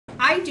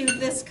I do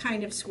this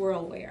kind of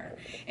swirlware,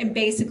 and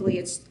basically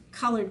it's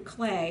colored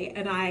clay,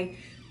 and I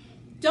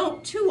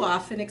don't too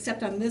often,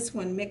 except on this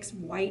one, mix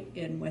white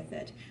in with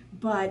it.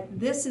 But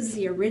this is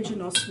the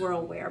original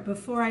swirlware.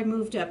 Before I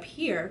moved up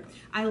here,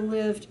 I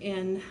lived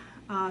in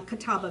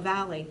Catawba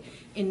Valley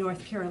in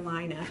North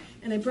Carolina,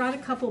 and I brought a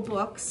couple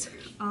books,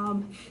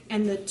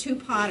 and the two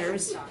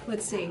potters,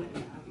 let's see,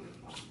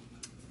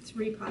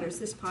 three potters.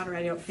 This potter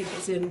I don't think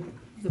is in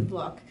the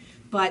book,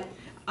 but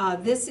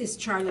this is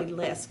Charlie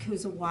Lisk,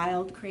 who's a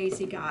wild,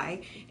 crazy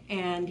guy,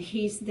 and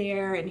he's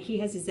there, and he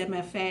has his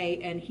MFA,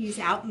 and he's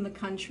out in the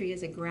country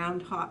as a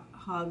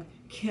groundhog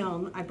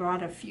kiln. I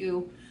brought a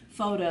few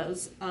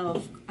photos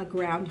of a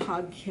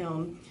groundhog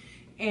kiln,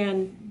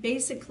 and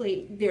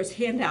basically there's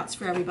handouts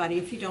for everybody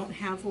if you don't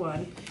have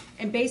one.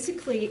 And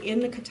basically in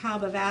the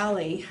Catawba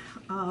Valley,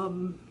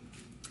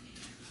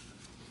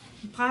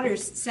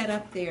 potters set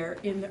up there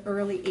in the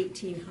early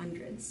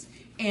 1800s.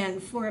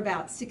 And for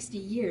about 60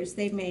 years,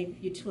 they've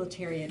made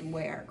utilitarian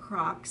ware,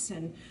 crocks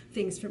and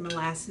things for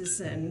molasses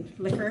and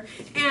liquor.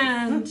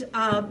 And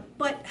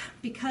but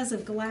because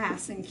of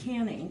glass and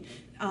canning,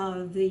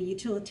 the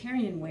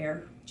utilitarian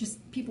ware,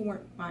 just people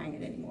weren't buying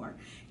it anymore.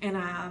 And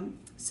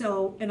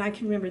and I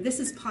can remember, this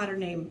is a potter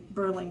named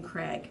Berlin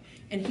Craig,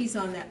 and he's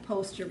on that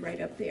poster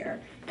right up there.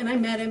 And I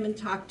met him and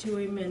talked to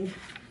him, and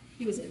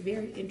he was a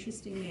very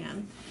interesting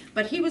man.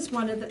 But he was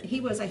one of the,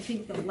 he was, I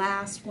think, the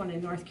last one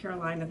in North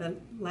Carolina, the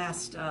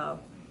last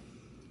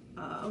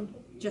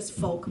just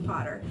folk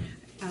potter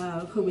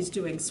who was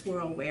doing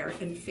swirlware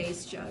and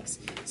face jugs.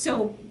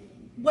 So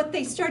what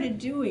they started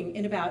doing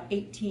in about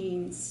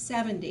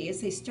 1870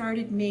 is they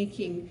started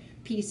making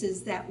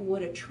pieces that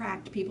would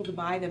attract people to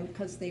buy them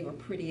because they were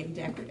pretty and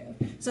decorative.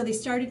 So they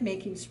started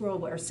making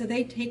swirlware. So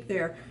they take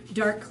their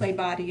dark clay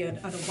body and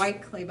a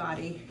white clay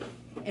body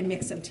and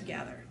mix them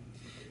together.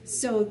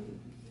 So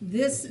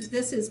this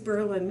is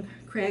Berlin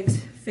Craig's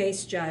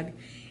face jug,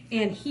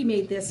 and he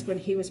made this when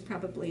he was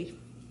probably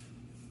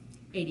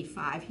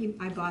 85.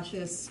 I bought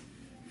this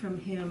from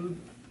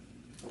him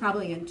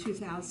probably in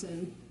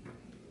 2000,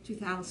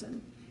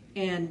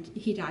 and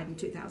he died in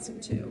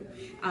 2002.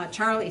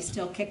 Charlie's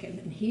still kicking,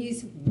 and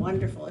he's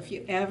wonderful. If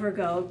you ever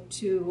go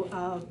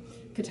to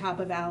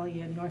Catawba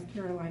Valley in North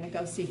Carolina,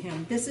 go see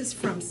him. This is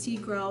from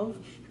Seagrove,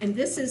 and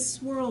this is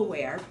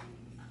swirlware.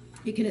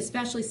 You can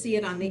especially see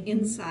it on the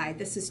inside.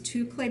 This is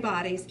two clay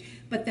bodies,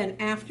 but then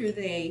after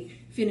they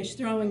finish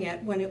throwing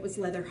it, when it was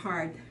leather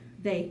hard,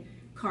 they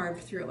carve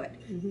through it,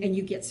 and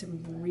you get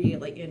some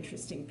really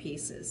interesting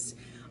pieces.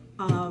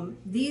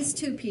 These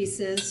two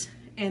pieces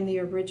and the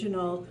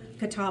original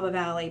Catawba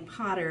Valley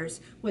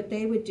potters, what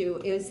they would do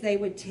is they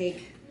would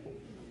take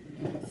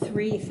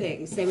three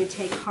things. They would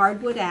take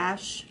hardwood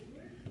ash,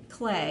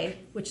 clay,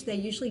 which they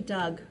usually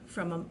dug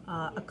from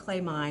a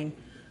clay mine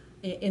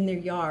in their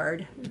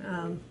yard,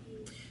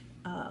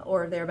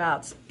 or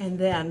thereabouts, and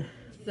then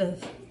the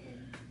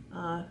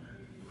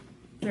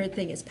third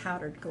thing is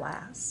powdered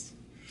glass.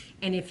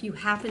 And if you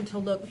happen to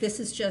look, this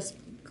is just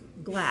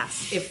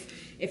glass.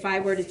 If I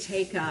were to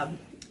take a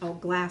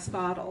glass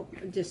bottle,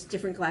 just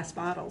different glass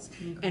bottles,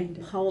 and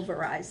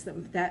pulverize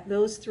them,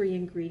 those three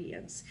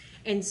ingredients.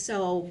 And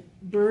so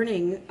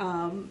burning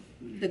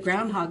the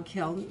groundhog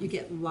kiln, you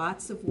get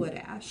lots of wood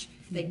ash.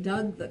 They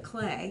dug the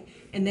clay,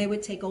 and they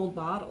would take old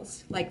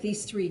bottles, like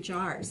these 3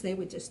 jars. They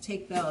would just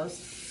take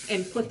those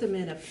and put them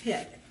in a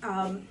pit.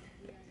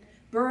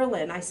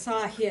 Berlin, I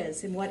saw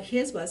his, and what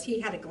his was, he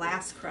had a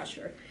glass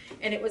crusher,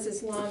 and it was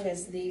as long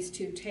as these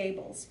 2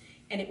 tables,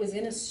 and it was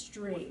in a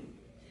stream.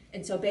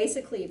 And so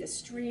basically the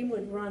stream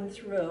would run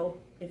through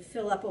and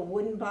fill up a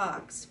wooden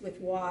box with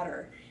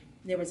water.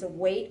 There was a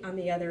weight on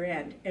the other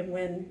end, and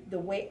when the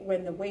weight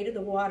of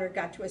the water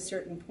got to a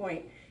certain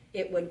point,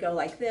 it would go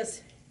like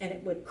this, and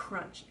it would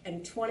crunch,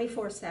 and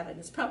 24/7,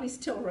 it's probably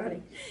still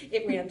running.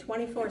 It ran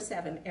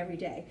 24/7 every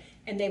day,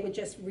 and they would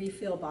just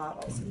refill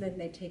bottles, and then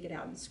they'd take it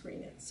out and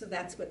screen it. So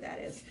that's what that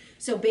is.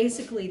 So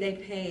basically they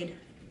paid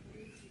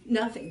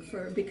nothing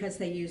because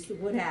they used the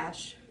wood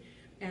ash,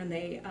 and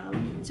they,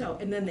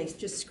 and then they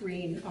just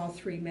screen all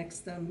 3, mix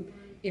them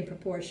in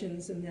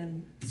proportions, and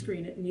then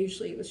screen it, and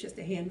usually it was just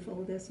a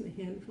handful of this and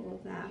a handful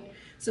of that.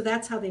 So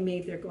that's how they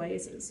made their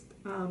glazes.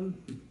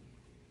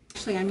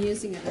 Actually, I'm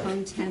using a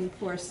Cone 10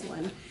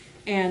 porcelain,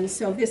 and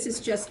so this is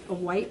just a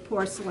white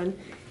porcelain.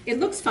 It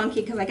looks funky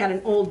because I got an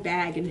old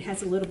bag and it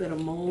has a little bit of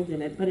mold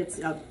in it, but it's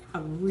a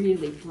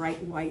really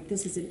bright white.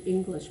 This is an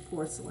English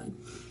porcelain.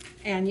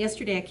 And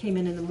yesterday I came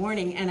in the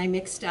morning and I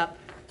mixed up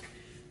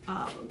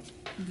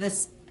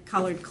this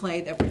colored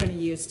clay that we're going to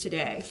use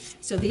today.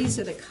 So these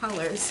are the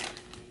colors,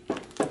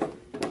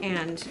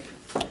 and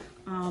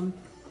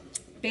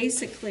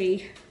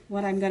basically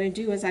what I'm going to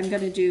do is I'm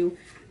going to do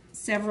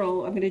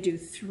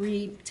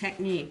 3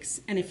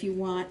 techniques, and if you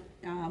want,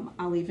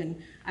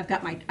 I've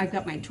got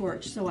my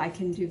torch, so I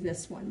can do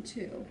this one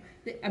too.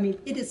 I mean,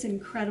 it is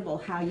incredible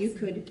how you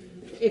could,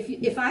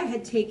 if I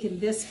had taken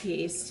this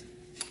piece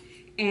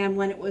and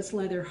when it was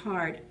leather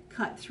hard,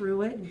 cut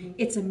through it,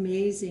 it's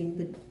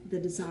amazing the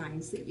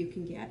designs that you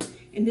can get.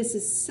 And this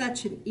is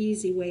such an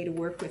easy way to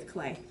work with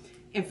clay.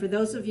 And for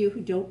those of you who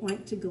don't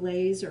like to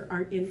glaze or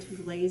aren't into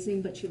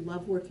glazing, but you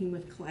love working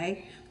with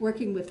clay,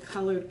 working with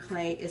colored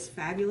clay is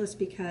fabulous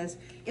because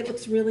it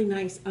looks really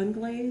nice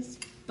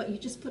unglazed, but you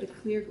just put a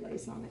clear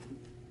glaze on it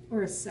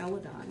or a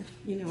celadon,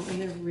 you know,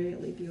 and they're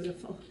really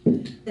beautiful.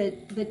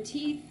 The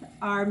teeth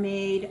are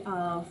made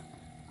of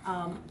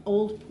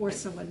old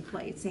porcelain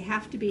plates. They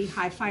have to be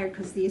high fired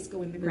because these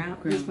go in the ground.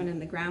 These went in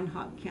the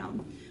groundhog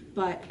kiln.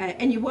 But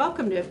and you're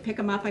welcome to pick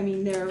them up. I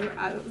mean,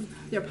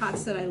 they're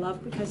pots that I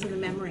love because of the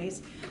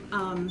memories,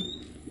 and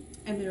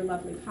they're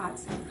lovely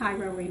pots. Hi,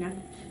 Rowena.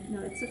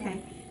 No, it's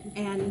okay.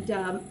 And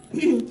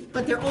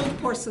but they're old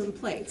porcelain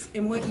plates.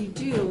 And what you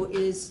do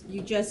is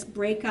you just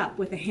break up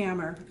with a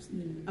hammer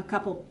a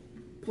couple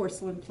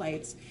porcelain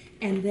plates,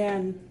 and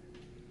then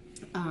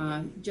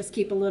just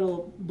keep a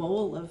little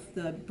bowl of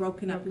the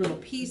broken up little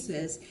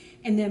pieces.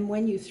 And then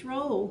when you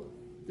throw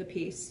the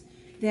piece,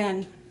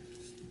 then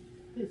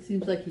it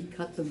seems like he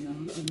cut them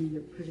though. I mean,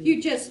 they're pretty.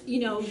 You just, you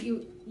know,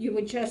 you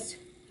would just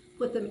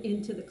put them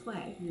into the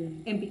clay. Yeah.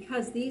 And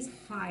because these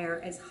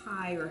fire as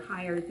high or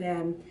higher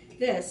than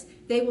this,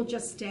 they will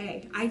just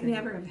stay. I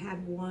never have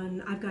had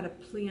one. I've got a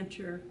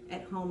planter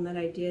at home that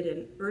I did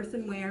in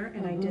earthenware,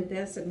 and I did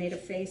this and made a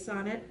face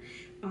on it.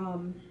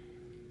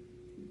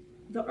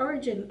 The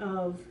origin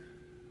of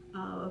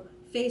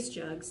face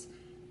jugs,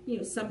 you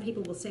know, some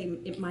people will say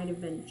it might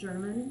have been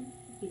German,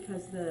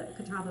 because the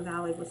Catawba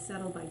Valley was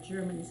settled by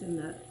Germans in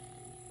the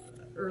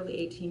early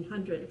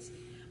 1800s.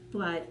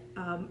 But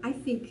I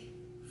think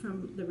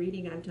from the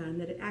reading I've done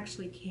that it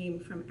actually came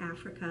from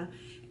Africa,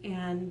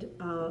 and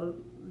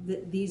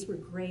these were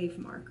grave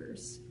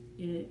markers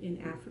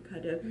in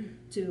Africa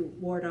to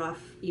ward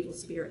off evil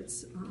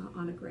spirits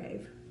on a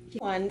grave.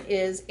 One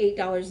is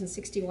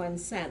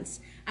 $8.61,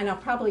 and I'll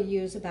probably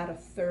use about a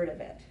third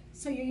of it.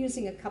 So you're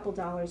using a couple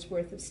dollars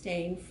worth of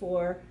stain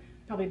for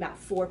probably about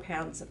 4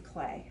 pounds of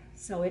clay.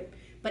 So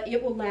but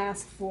it will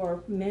last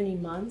for many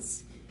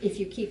months if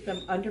you keep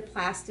them under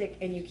plastic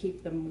and you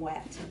keep them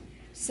wet.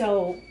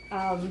 So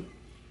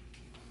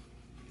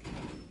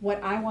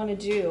what I want to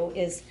do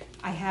is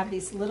I have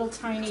these little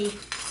tiny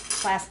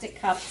plastic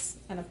cups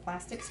and a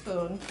plastic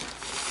spoon,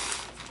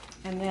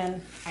 and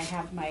then I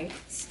have my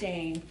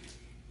stain.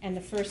 And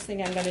the first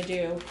thing I'm going to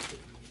do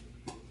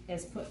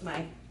is put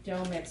my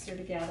dough mixer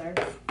together.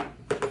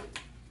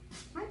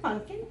 Hi,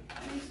 Pumpkin.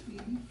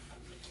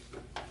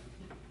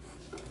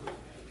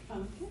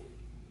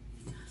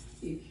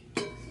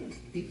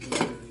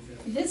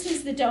 This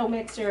is the dough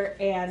mixer,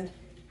 and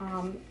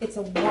it's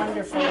a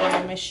wonderful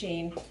little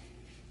machine.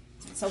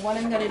 So what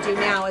I'm going to do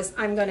now is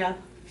I'm going to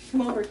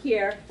come over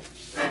here,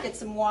 get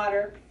some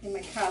water in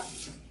my cup.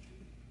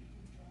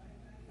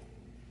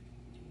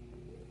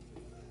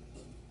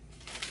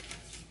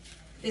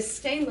 This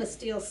stainless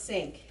steel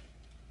sink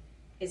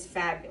is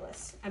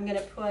fabulous. I'm going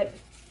to put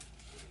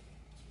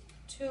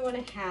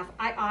 2.5.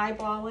 I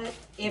eyeball it.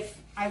 If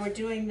I were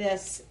doing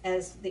this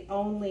as the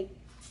only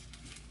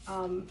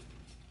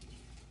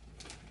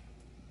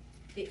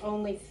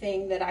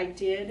thing that I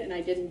did, and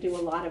I didn't do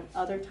a lot of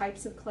other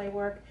types of clay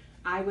work,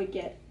 I would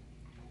get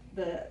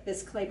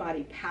this clay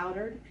body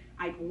powdered.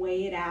 I'd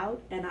weigh it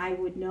out, and I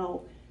would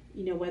know,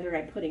 you know, whether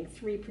I'm putting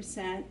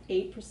 3%,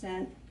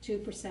 8%,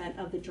 2%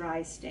 of the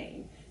dry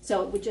stain.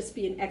 So it would just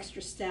be an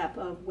extra step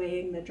of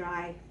weighing the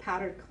dry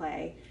powdered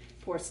clay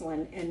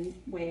porcelain and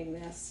weighing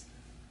this.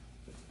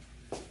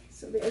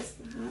 So there's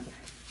that.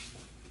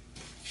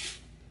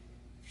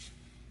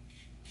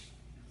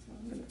 So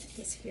I'm going to put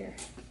this here.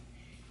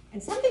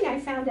 And something I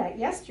found out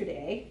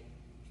yesterday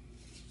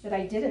that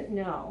I didn't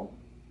know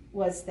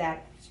was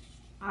that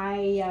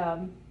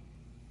I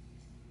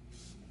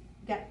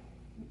got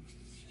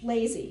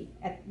lazy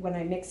when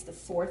I mixed the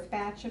 4th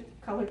batch of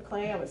colored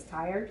clay. I was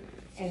tired,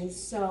 and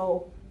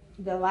so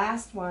the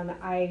last one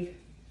I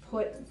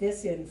put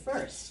this in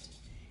first,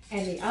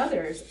 and the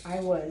others I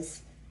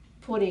was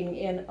putting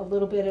in a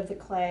little bit of the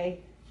clay,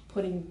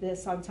 putting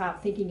this on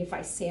top, thinking if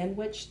I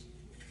sandwiched,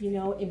 you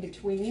know, in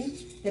between,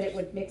 that it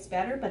would mix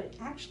better, but it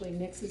actually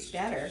mixes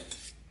better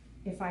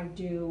if I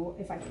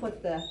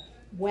put the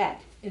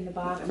wet in the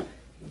bottom.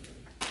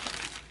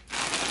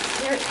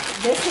 Here,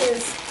 this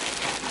is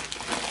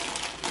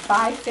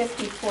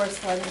 550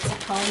 porcelain. It's a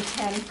cone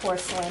 10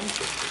 porcelain.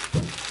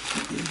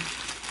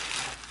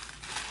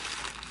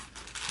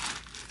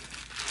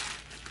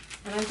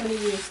 And I'm going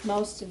to use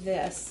most of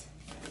this.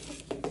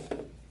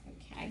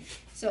 Okay,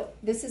 so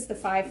this is the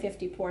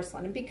 550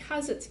 porcelain, and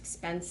because it's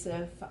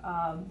expensive,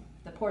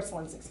 the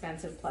porcelain's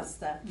expensive, plus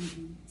the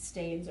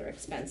stains are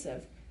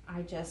expensive,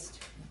 I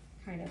just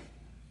kind of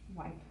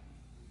wipe.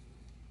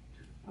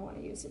 I want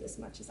to use it as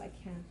much as I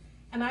can.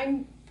 And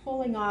I'm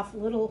pulling off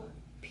little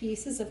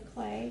pieces of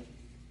clay.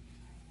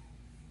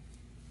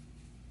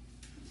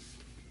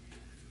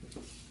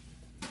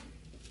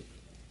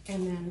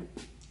 And then,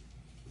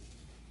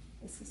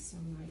 this is so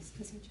nice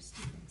because I just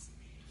do this.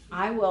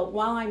 I will,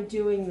 while I'm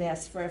doing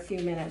this for a few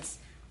minutes,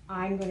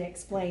 I'm going to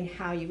explain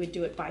how you would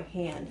do it by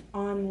hand.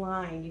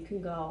 Online, you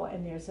can go,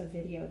 and there's a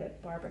video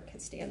that Barbara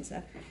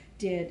Costanza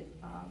did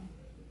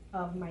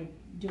of my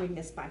doing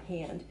this by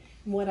hand.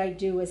 And what I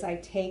do is I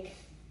take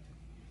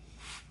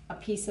a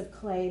piece of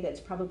clay that's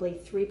probably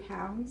 3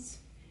 pounds,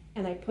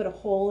 and I put a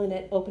hole in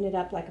it, open it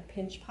up like a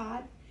pinch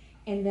pot,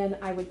 and then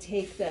I would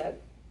take the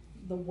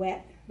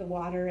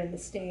water and the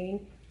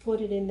stain, put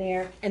it in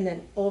there, and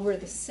then over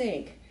the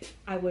sink,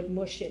 I would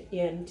mush it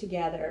in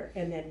together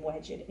and then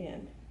wedge it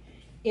in.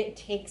 It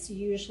takes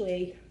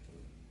usually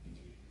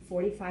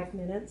 45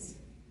 minutes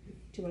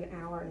to an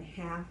hour and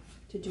a half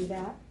to do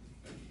that.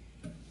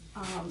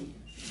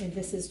 And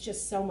this is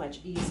just so much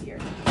easier.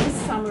 This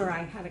summer I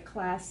had a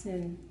class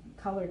in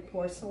colored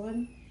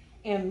porcelain,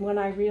 and when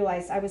I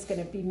realized I was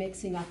going to be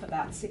mixing up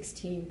about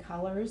 16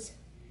 colors,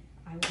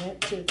 I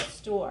went to the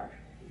store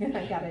and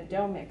I got a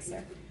dough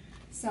mixer.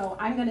 So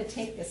I'm going to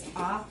take this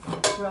off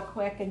real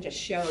quick and just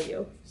show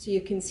you so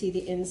you can see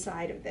the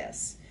inside of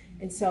this.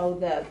 And so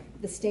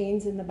the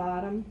stains in the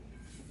bottom,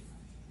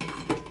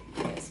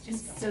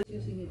 So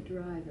using it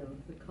dry though,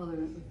 the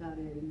colorant without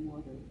adding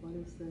water, what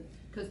is the,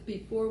 because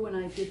before when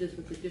I did this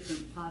with a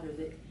different potter,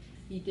 that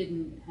he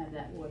didn't have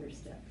that water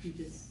step.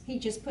 he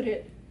just put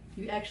it,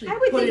 You actually I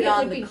would put think it it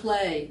on would the be-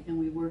 clay and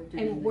we worked it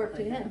in. and the worked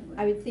clay it that in. way.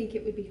 I would think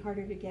it would be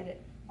harder to get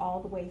it all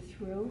the way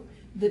through,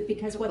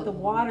 because what Took the a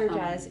long water time.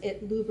 does,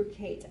 it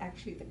lubricates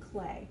actually the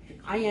clay. The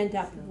clay I end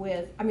up itself.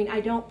 with, I mean,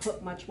 I don't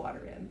put much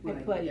water in. I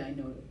Right, put yeah, I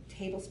know it.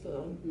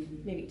 tablespoon,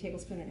 Mhm. maybe a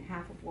tablespoon and a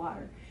half of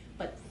water.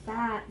 But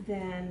that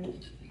then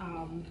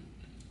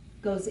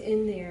goes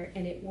in there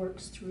and it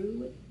works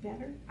through it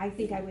better. I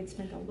think I would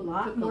spend a Well, it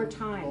lot took more a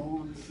time.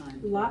 long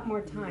time. A lot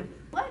more time.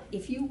 But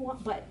if you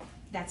want, but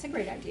that's a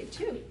great idea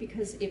too,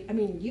 because if, I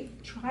mean, you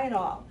try it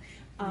all.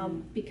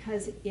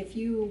 Because if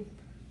you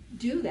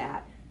do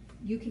that,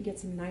 you can get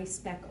some nice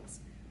speckles.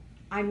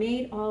 I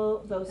made all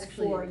those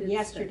Actually, for it did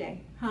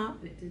yesterday. Huh?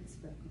 It did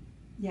speckle.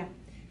 Yeah.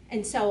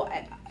 And so,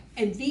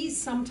 and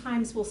these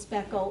sometimes will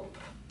speckle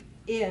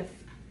if,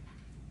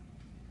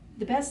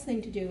 the best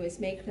thing to do is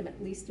make them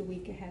at least a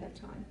week ahead of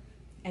time.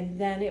 And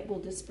then it will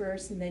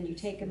disperse, and then you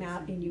take them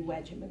out and you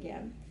wedge them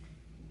again.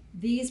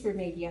 These were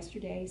made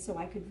yesterday, so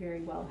I could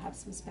very well have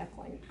some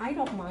speckling. I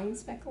don't mind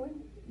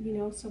speckling, you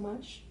know, so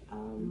much,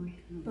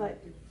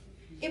 but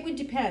it would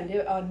depend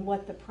on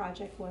what the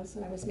project was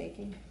that I was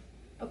making.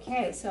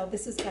 Okay, so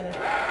this is gonna not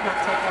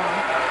take long.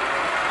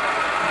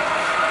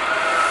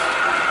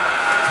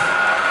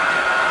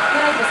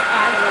 Then I just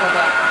add a little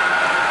bit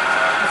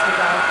as we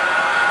go.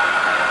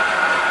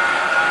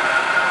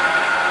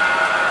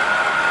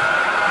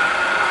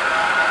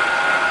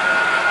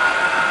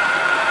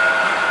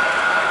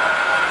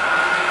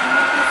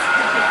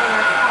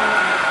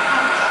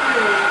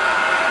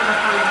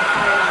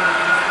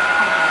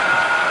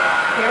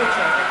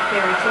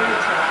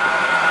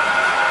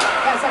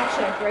 That's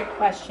actually a great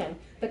question.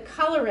 The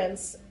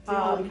colorants,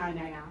 The only kind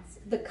I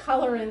asked. the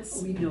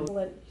colorants, We know.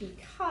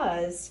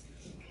 because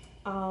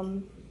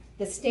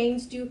the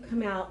stains do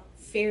come out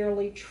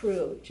fairly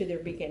true to their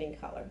beginning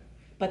color,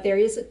 but there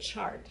is a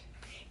chart.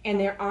 And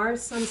there are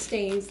some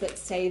stains that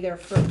say they're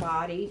for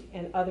body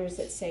and others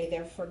that say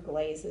they're for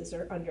glazes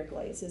or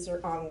underglazes or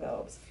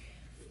engoves.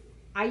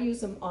 I use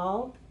them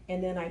all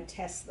and then I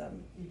test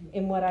them.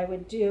 And what I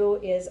would do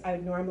is I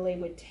normally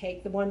would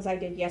take the ones I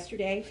did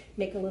yesterday,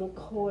 make a little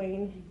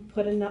coin,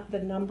 put the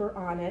number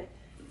on it,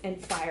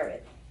 and fire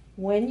it.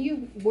 When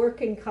you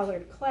work in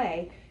colored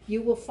clay,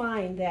 you will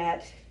find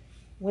that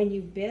when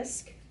you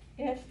bisque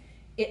it,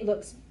 it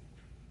looks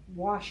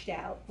washed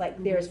out,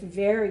 like there's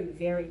very,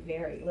 very,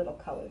 very little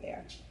color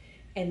there.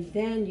 And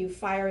then you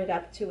fire it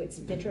up to its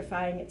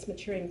vitrifying, its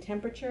maturing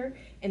temperature,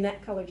 and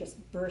that color just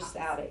bursts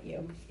out at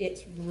you.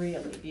 It's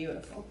really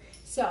beautiful.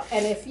 So,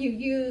 and if you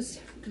use,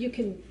 you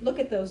can look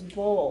at those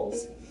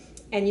bowls,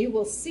 and you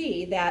will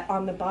see that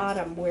on the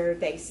bottom where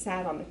they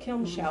sat on the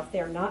kiln shelf,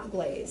 they're not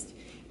glazed.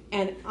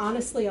 And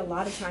honestly, a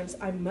lot of times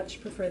I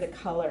much prefer the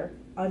color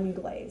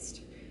unglazed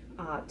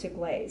to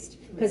glazed,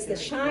 because the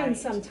shine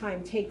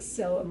sometimes takes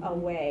so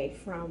away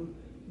from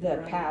the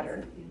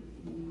pattern.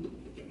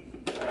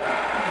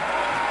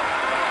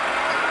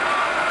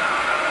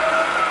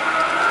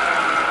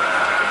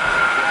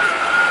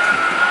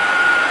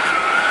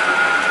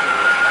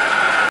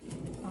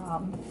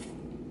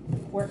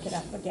 Work it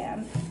up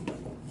again.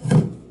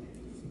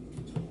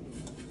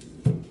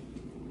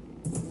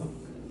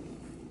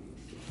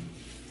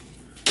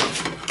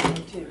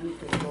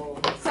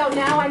 So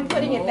now I'm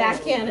putting it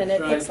back in and it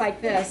looks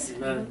like this.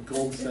 Not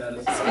gold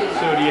status. Speed.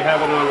 So do you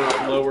have it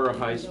on a low or a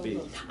high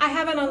speed? I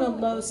have it on a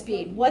low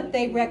speed. What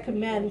they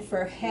recommend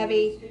for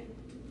heavy,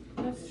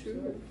 That's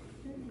true.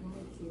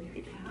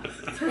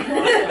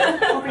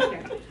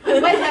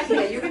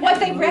 what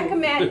they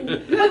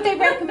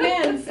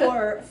recommend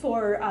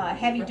for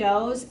heavy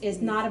doughs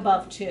is not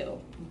above 2.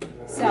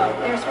 So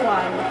there's 1,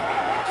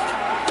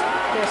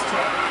 there's 2.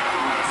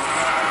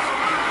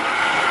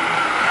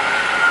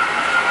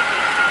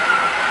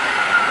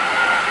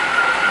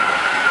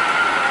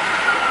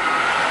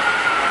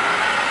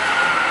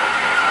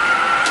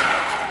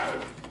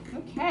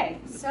 Okay,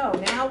 so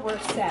now we're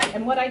set.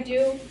 And what I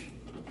did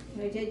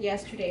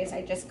yesterday is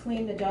I just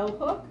cleaned the dough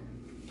hook.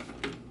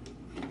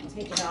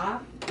 take it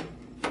off,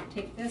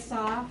 take this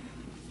off,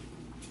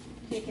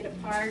 take it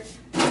apart.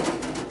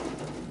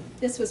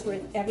 This was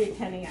worth every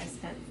penny I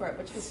spent for it,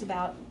 which was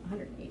about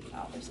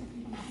 $180,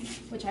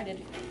 which I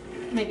did,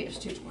 maybe it was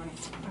 $220,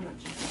 I'm not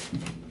sure.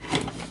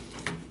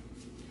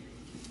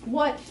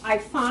 What I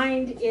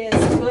find is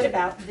good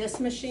about this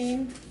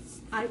machine,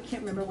 I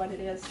can't remember what it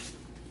is.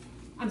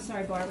 I'm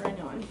sorry, Barbara,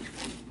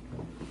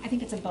 I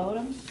think it's a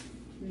Bodum.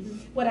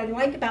 What I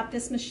like about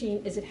this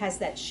machine is it has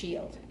that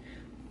shield,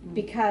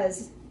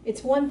 because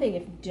it's one thing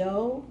if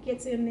dough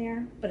gets in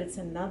there, but it's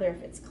another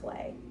if it's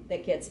clay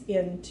that gets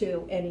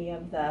into any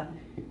of the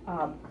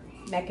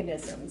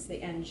mechanisms,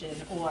 the engine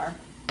or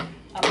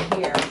up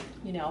here,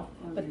 you know.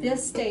 But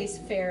this stays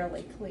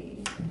fairly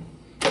clean.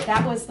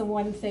 That was the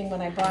one thing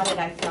when I bought it,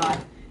 I thought,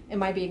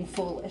 am I being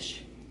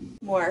foolish?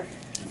 More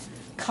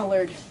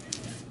colored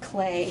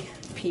clay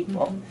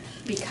people,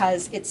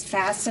 because it's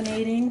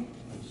fascinating.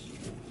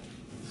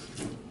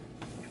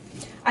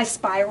 I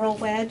spiral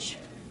wedge,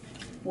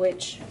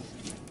 which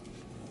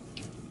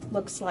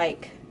looks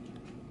like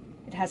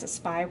it has a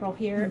spiral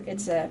here.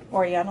 It's a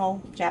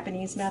Oriental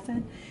Japanese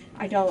method.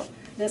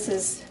 This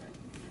is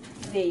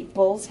the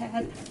bull's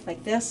head,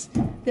 like this.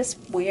 This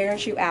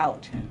wears you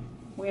out,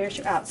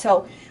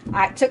 So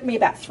it took me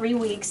about 3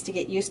 weeks to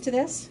get used to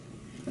this.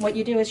 And what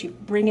you do is you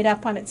bring it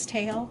up on its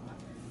tail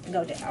and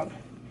go down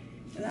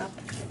and up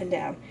and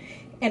down.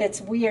 And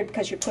it's weird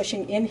because you're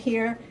pushing in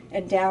here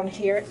and down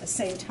here at the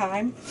same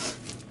time.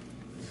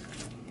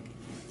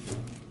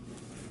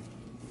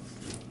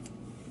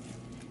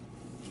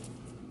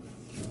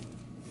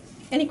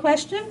 Any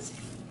questions?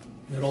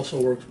 It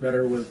also works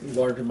better with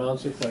large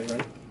amounts of clay,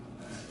 right?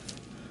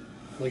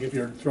 Like if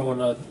you're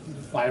throwing a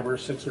 5 or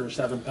 6 or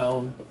 7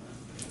 pound.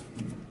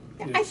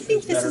 I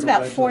think this is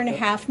about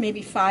 4.5,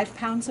 maybe 5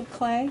 pounds of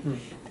clay.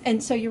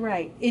 And so you're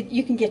right.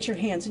 You can get your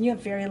hands, and you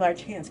have very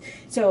large hands.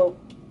 So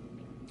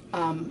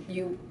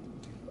you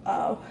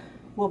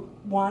will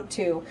want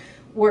to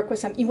work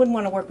with you wouldn't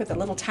want to work with a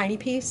little tiny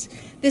piece.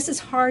 This is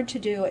hard to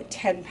do at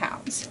 10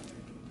 pounds.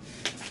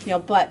 You know,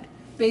 but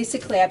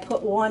basically I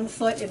put one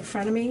foot in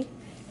front of me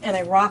and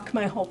I rock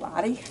my whole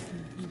body,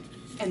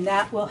 and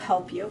that will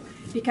help you,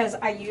 because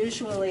I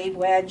usually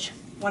wedge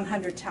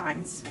 100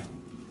 times.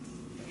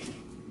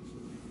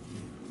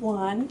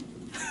 1.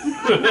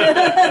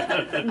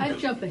 I'd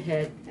jump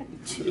ahead.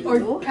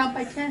 Or count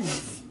by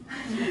tens.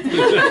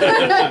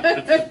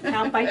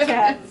 Count by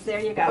tens.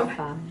 There you go.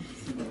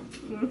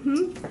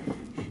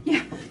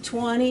 Yeah,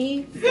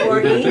 20,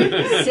 40,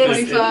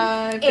 60.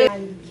 25.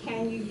 And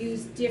can you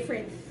use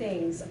different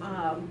things?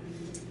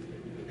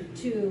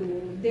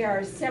 There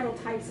are several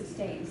types of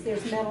stains.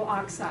 There's metal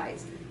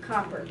oxides,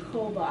 copper,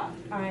 cobalt,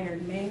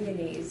 iron,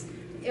 manganese,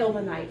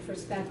 ilmenite for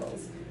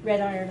speckles, red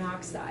iron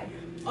oxide.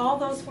 All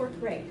those work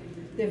great.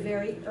 They're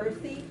very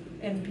earthy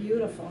and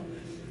beautiful.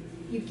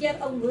 You get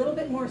a little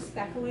bit more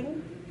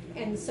speckling,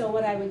 and so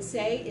what I would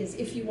say is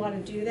if you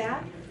want to do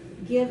that,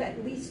 give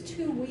at least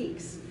 2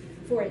 weeks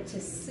for it to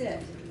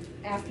sit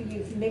after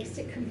you've mixed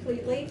it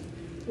completely.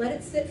 Let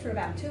it sit for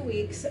about 2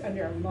 weeks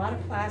under a lot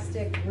of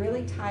plastic,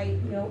 really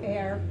tight, no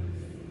air,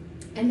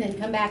 and then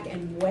come back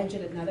and wedge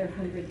it another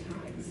 100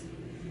 times,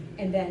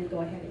 and then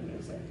go ahead and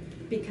use it.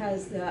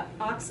 Because the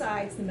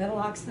oxides, the metal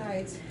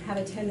oxides, have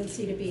a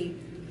tendency to be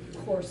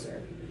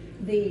coarser.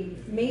 The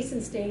mason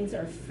stains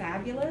are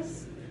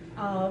fabulous.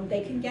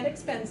 They can get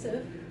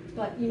expensive,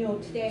 but you know,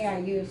 today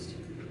I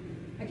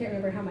can't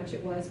remember how much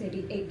it was,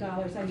 maybe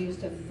 $8. I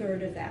used a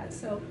third of that,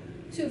 so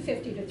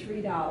 $2.50 to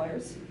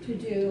 $3 to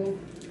do,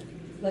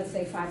 let's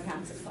say, 5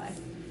 pounds of clay.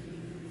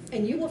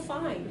 And you will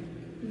find,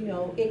 you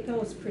know, it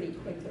goes pretty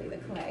quickly, the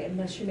clay,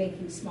 unless you're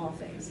making small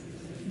things.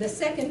 The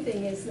second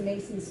thing is the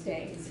mason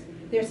stains.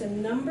 There's a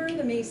number of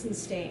the mason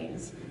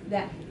stains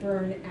that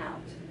burn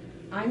out.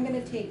 I'm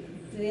going to take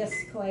this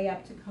clay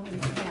up to cone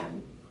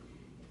 10,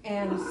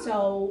 and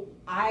so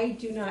I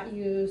do not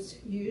use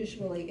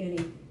usually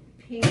any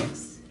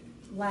pinks,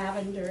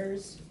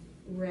 lavenders,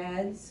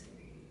 reds,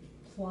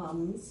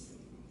 plums.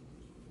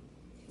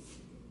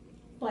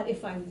 But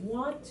if I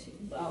want to,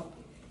 well,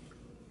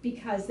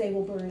 because they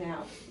will burn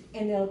out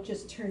and they'll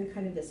just turn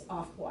kind of this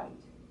off-white.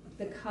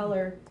 The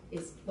color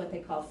is what they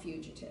call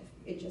fugitive.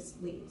 It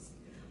just leaves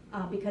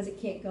because it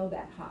can't go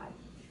that high.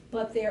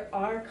 But there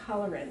are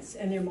colorants,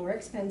 and they're more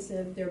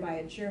expensive. They're by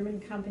a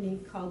German company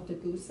called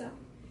Degussa,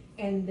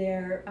 and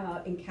they're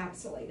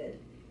encapsulated.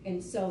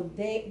 And so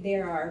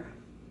there are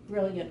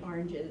brilliant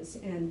oranges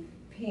and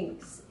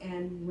pinks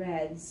and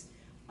reds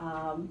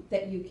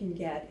that you can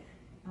get,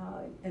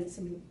 and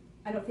some,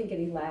 I don't think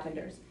any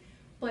lavenders.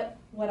 But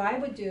what I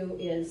would do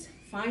is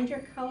find your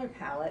color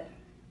palette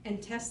and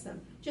test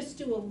them. Just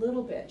do a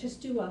little bit,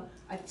 just do a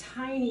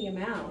tiny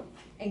amount,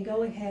 and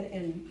go ahead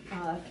and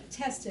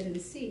test it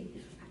and see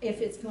if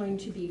it's going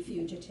to be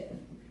fugitive.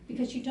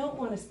 Because you don't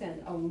want to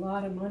spend a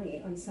lot of money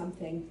on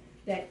something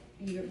that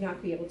you're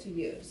not be able to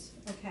use,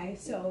 okay?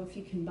 So if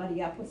you can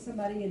buddy up with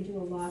somebody and do a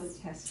lot of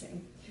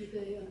testing. Do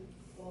they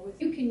always?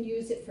 You can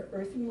use it for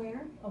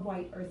earthenware, a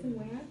white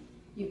earthenware.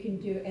 You can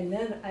do, and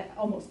then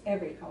almost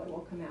every color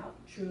will come out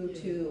true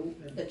to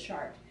the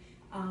chart.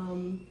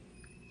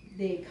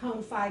 The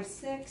cone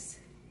 5-6,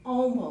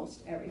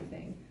 almost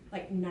everything,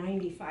 like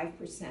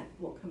 95%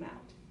 will come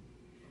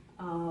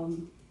out.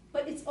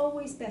 But it's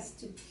always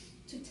best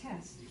to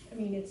test. I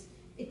mean,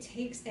 it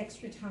takes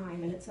extra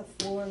time, and it's a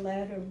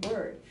 4-letter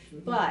word.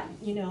 But,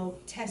 you know,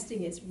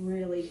 testing is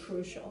really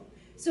crucial.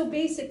 So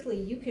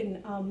basically, you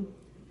can,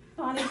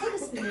 Bonnie, what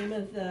is the name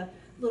of the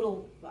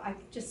little, I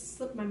just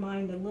slipped my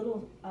mind, the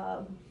little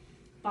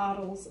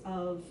bottles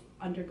of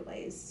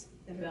underglaze?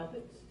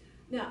 Velvets?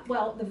 No,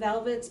 well, the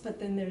velvets, but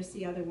then there's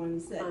the other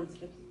ones that,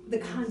 the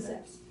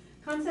concepts.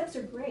 Concepts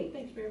are great,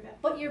 Thanks very much.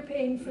 but you're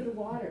paying for the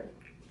water.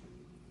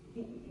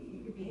 You're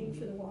paying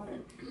for the water.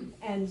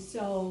 And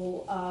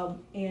so,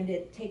 and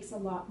it takes a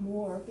lot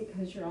more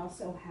because you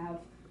also have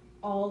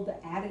all the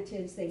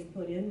additives they've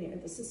put in there,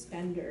 the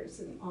suspenders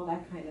and all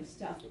that kind of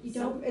stuff. You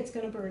don't, it's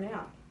gonna burn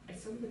out.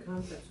 Some of the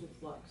concepts will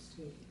flux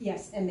too.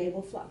 Yes, and they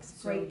will flux,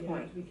 So great you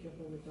point. have to be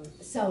careful with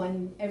those. So,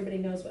 and everybody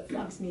knows what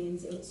flux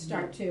means, it will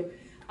start to,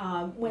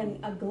 when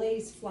a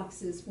glaze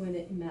fluxes when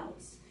it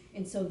melts.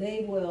 And so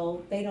they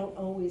don't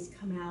always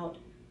come out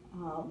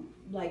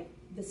like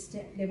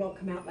they won't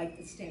come out like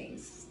the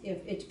stains.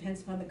 It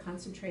depends upon the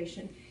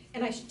concentration.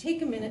 And I should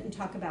take a minute and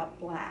talk about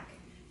black,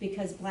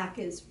 because black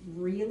is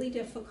really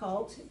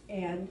difficult,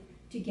 and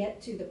to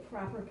get to the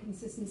proper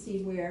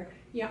consistency where,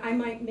 you know, I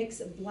might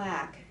mix a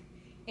black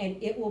and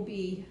it will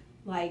be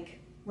like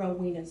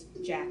Rowena's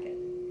jacket.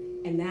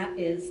 And that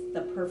is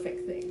the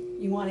perfect thing.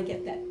 You want to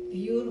get that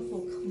beautiful,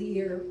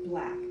 clear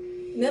black.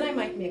 And then I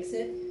might mix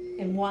it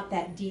and want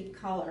that deep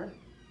color,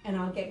 and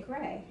I'll get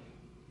gray,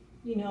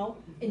 you know?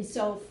 And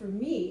so for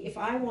me, if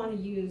I want to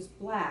use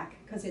black,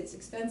 because it's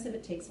expensive,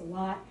 it takes a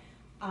lot,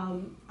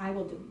 I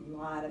will do a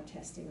lot of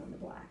testing on the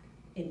black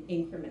in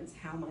increments,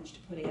 how much to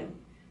put in.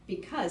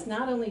 Because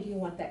not only do you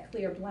want that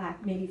clear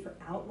black, maybe for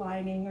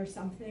outlining or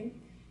something,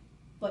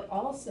 but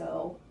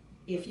also,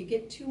 if you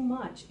get too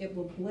much, it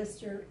will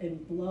blister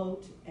and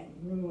bloat and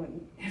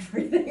ruin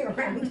everything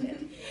around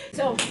it.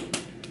 So,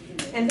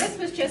 and this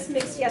was just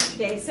mixed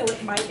yesterday, so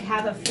it might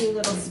have a few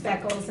little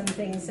speckles and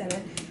things in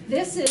it.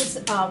 This is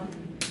an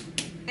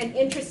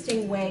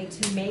interesting way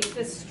to make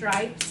the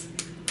stripes.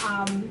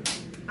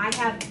 I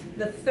have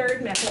the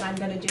third method I'm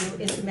going to do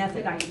is the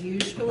method I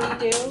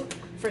usually do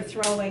for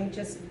throwing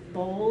just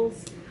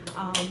bowls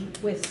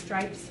with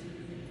stripes.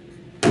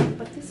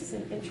 But this is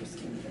an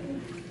interesting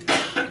thing.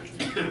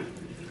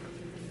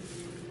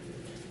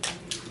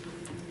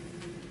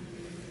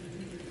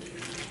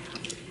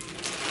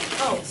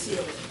 Oh,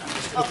 so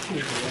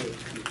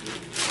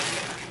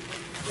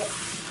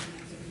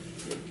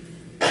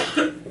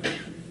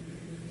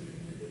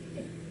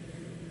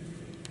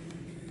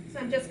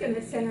I'm just going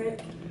to center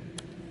it.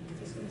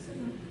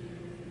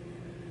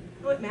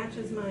 Oh, it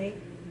matches my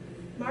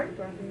Mardi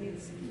Gras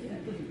beads.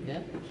 Yeah.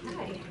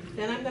 Okay,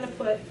 then I'm going to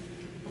put a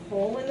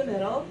hole in the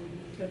middle,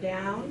 go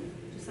down,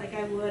 just like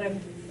I would,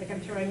 like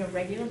I'm throwing a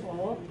regular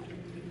bowl.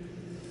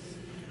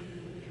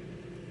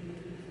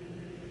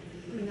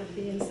 Clean up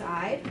the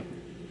inside.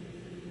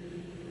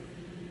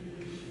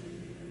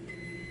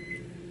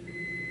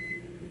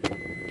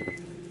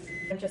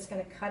 I'm just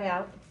going to cut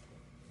out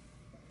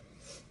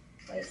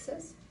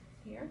places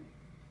here.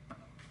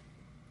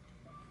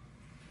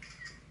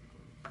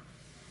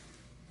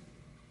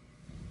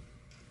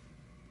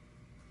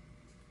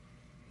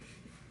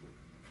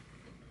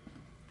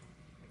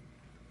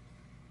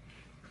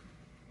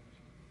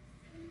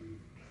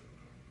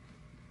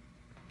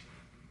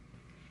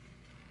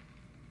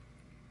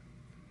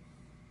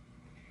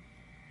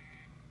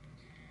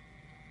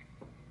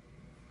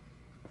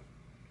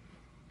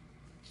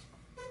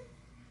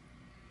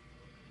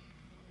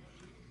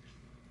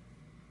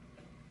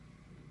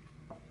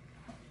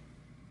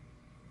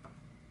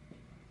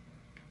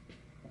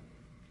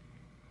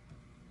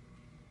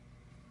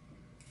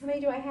 How many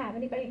do I have?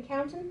 Anybody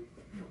counting?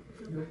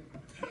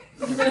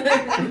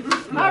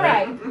 All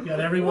right. Got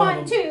every one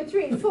 1, of them. 2,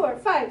 3, 4,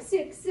 5,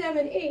 6,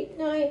 7, 8,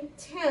 9,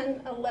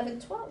 10, 11,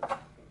 12.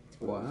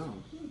 Wow.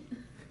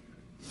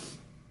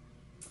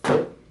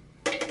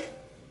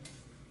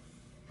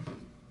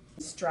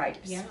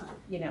 Stripes, Yeah.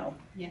 you know,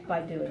 Yeah.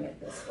 by doing it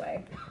this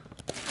way.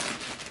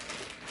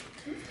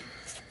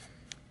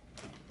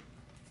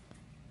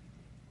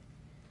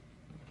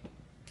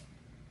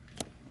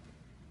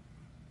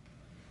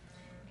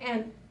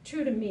 And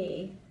true to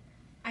me,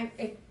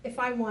 if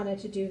I wanted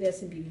to do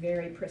this and be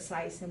very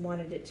precise and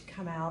wanted it to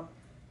come out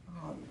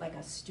like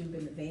a stube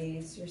in the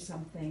vase or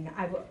something,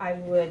 I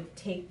would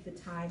take the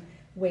time,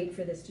 wait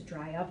for this to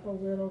dry up a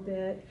little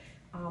bit.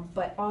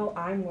 But all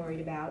I'm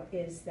worried about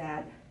is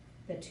that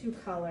the two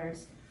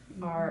colors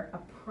are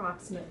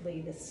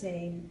approximately the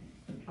same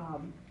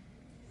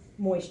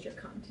moisture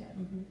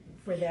content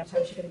for that.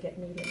 Sometimes you're going to get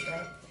medium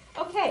gray.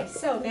 Okay,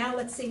 so now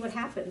let's see what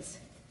happens.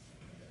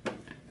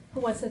 Who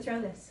wants to throw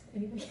this?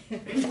 Anybody?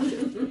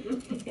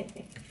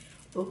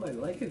 Oh, I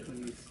like it when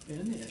you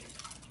spin it.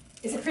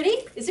 Is it pretty?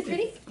 Is it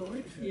pretty?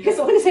 Yeah. As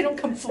long as they don't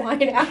come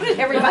flying out at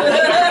everybody.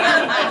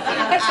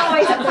 That's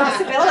always a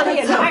possibility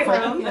in my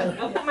room.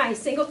 I'll put my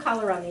single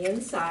color on the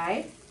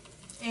inside.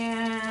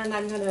 And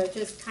I'm gonna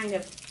just kind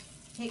of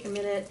take a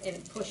minute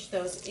and push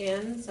those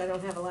in so I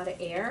don't have a lot of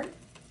air.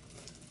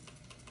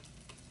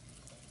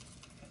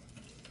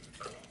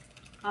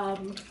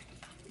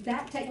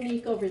 That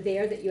technique over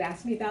there that you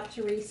asked me about,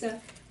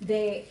 Teresa,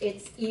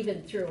 it's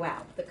even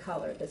throughout the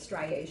color, the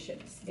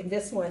striations. And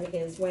this one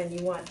is when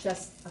you want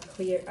just a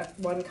clear,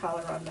 one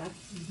color on the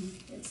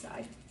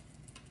inside.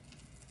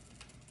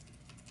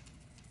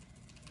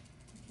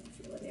 I can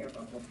feel an air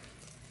bubble.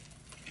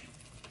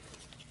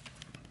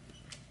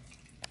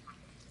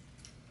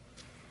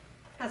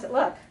 How's it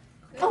look?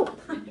 Oh!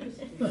 I'm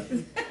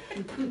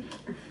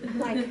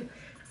like,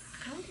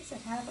 how does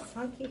it have a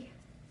funky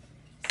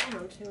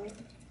sound to it?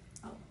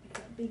 Oh, I've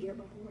got a big air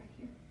bubble right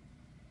here.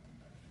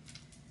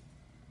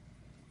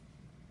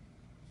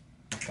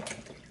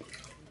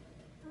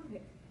 All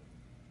right.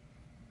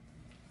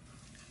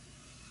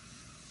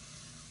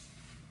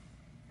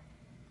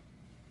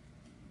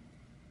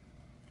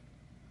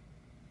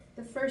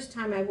 The first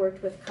time I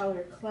worked with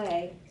colored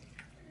clay,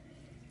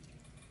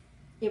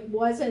 it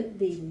wasn't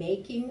the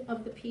making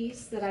of the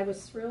piece that I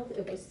was thrilled,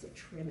 it was the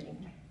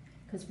trimming.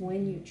 Because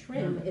when you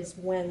trim is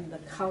when the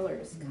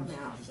colors come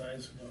out.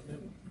 Designs about it.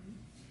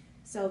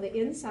 So the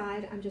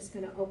inside, I'm just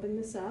gonna open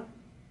this up.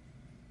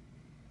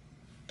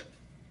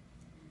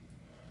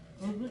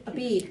 A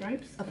bead,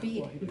 a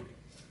bead.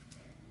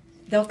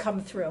 They'll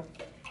come through.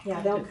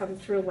 Yeah, they'll come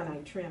through when I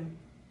trim.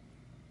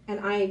 And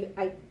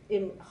I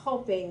am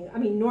hoping, I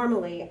mean,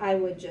 normally I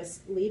would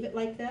just leave it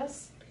like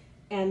this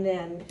and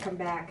then come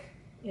back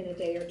in a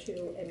day or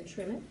two and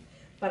trim it.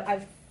 But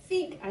I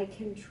think I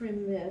can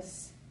trim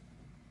this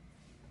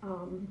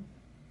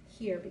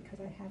here because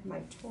I have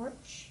my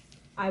torch.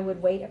 I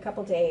would wait a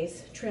couple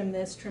days, trim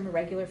this, trim a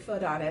regular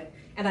foot on it,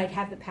 and I'd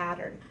have the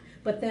pattern.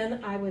 But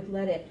then I would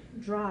let it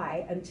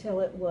dry until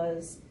it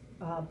was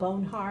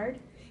bone hard,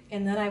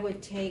 and then I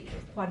would take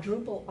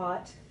quadruple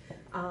aught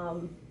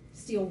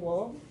steel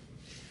wool,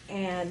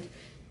 and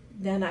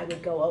then I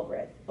would go over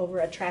it, over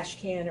a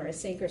trash can or a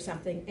sink or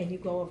something, and you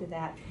go over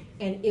that,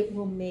 and it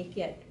will make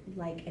it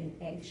like an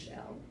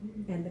eggshell,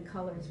 and the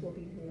colors will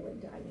be really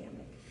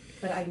dynamic.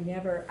 But I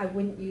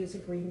wouldn't use a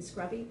green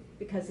scrubby,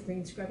 because the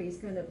green scrubby is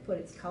gonna put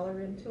its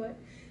color into it,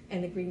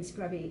 and the green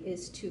scrubby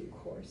is too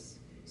coarse.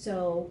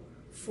 So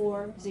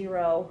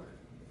 4-0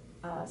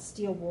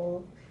 steel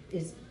wool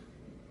is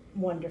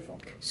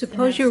wonderful.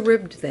 Suppose you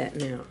ribbed that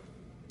now.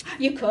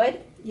 You could,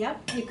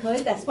 yep, you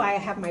could. That's why I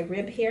have my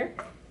rib here,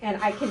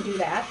 and I can do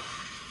that.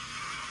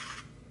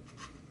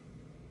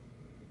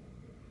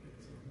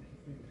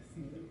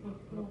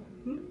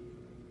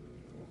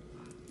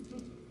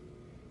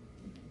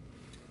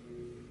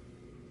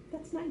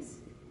 That's nice,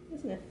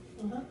 isn't it?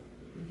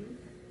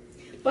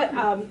 But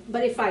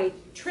if I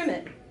trim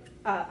it,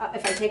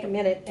 if I take a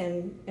minute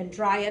and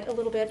dry it a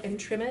little bit and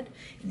trim it,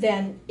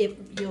 then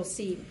you'll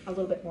see a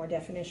little bit more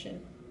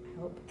definition, I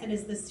hope. And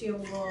is the steel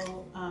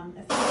wool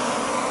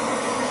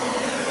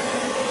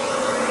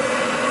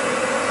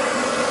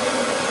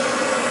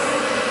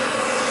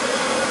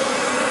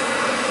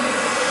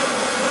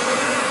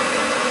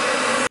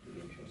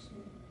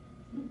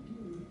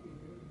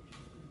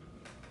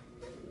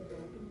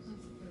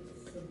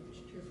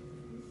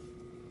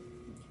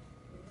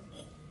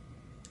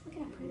Look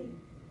how pretty.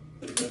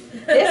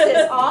 This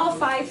is all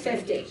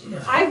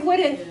 $5.50. I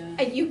wouldn't,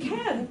 and you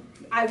can,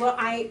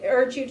 I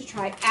urge you to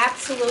try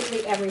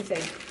absolutely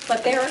everything.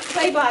 But there are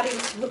clay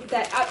bodies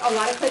that, a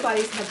lot of clay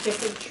bodies have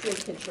different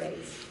shrinkage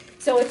rates.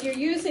 So if you're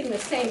using the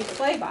same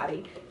clay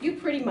body, you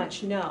pretty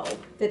much know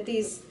that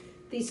these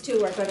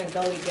two are gonna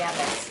go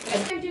together.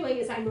 And what I'm doing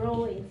is I'm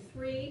rolling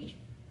 3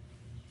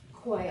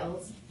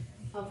 coils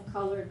of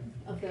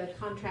the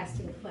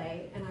contrasting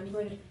clay, and I'm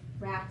going to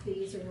wrap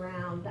these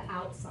around the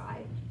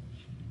outside,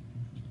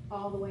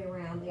 all the way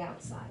around the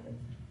outside of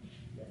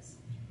this.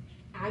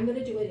 I'm going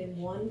to do it in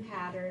one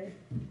pattern,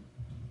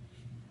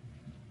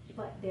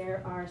 but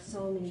there are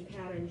so many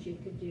patterns you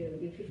could do.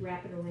 You could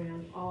wrap it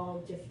around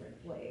all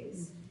different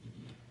ways.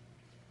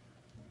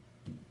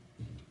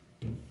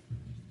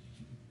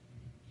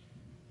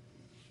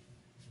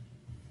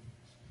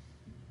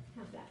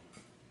 How's that?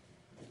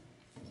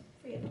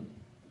 3 of them.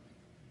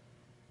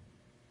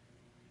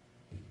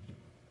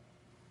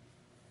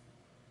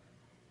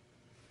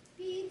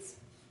 Beads.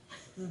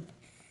 Looks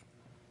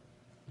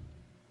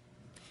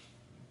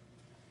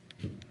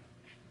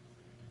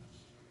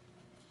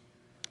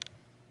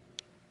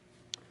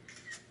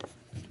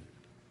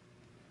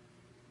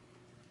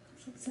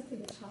like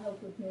something a child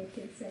would make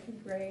in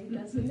 2nd grade,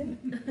 doesn't it?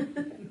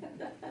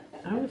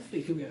 I was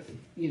thinking about,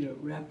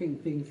 wrapping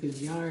things in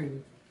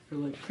yarn for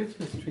like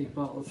Christmas tree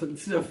balls and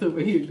stuff, the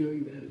way you're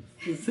doing that.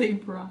 It's the same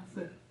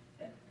process.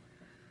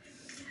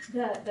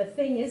 The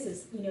thing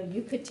is,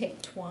 you could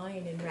take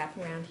twine and wrap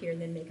around here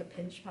and then make a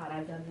pinch pot.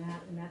 I've done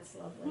that, and that's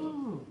lovely.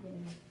 Oh. Yeah.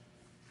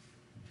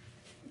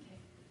 Okay.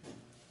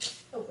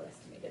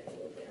 Overestimated a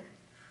little there.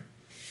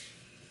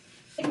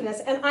 making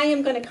this, and I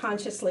am going to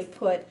consciously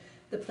put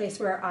the place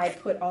where I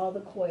put all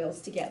the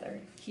coils together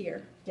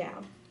here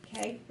down.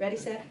 Okay, ready,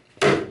 set?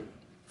 It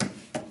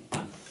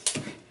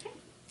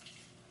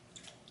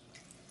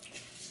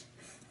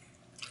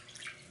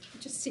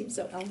just seems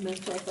so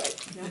elemental,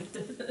 but you know.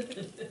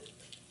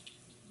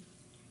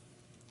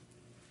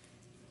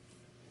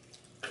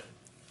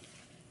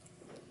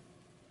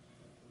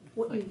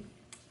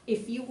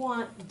 If you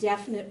want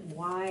definite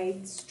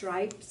wide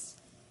stripes,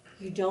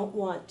 you don't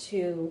want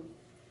to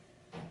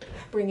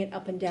bring it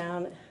up and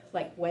down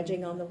like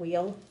wedging on the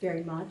wheel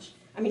very much.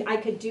 I mean, I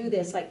could do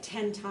this like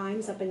 10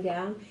 times up and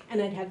down,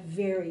 and I'd have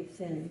very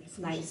thin,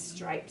 nice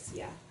stripes.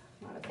 Yeah,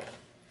 a lot of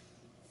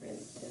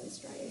thin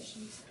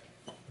striations.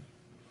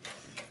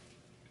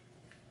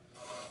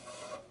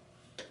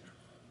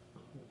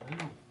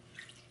 Wow.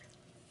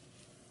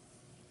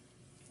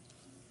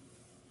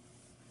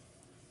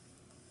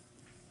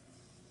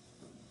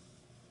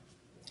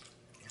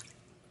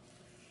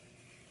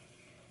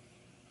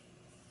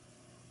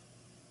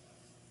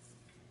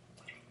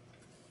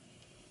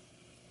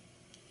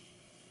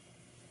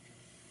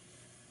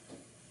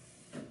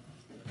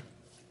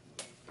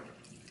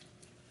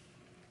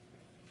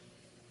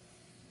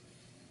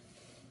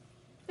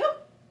 Oh,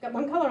 got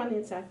one color on the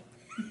inside.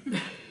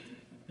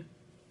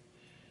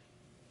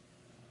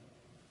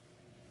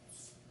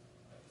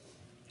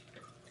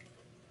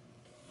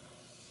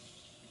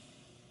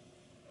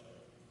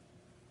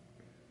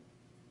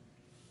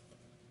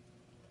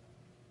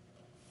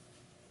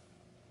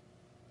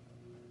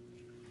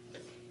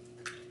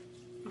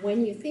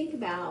 When you think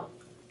about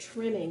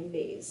trimming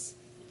these,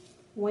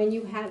 when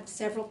you have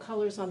several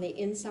colors on the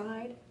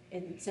inside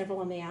and several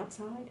on the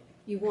outside,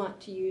 you want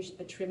to use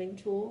a trimming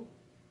tool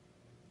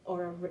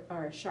or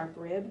a sharp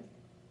rib.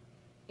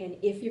 And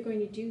if you're going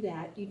to do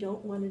that, you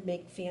don't want to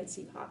make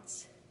fancy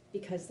pots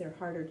because they're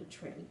harder to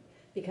trim.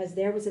 Because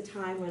there was a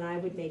time when I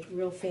would make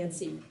real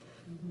fancy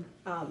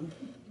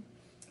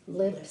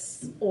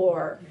lips,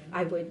 or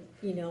I would,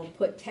 you know,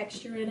 put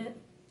texture in it.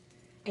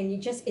 And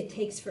it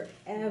takes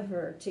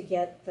forever to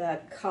get the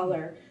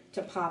color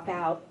to pop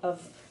out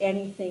of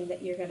anything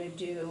that you're gonna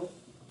do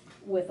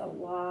with a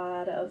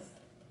lot of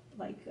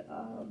like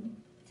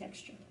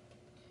texture.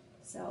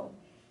 So,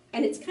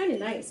 and it's kind of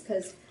nice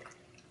because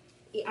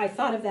I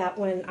thought of that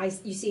when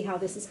you see how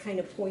this is kind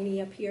of pointy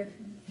up here.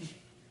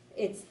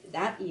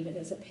 That even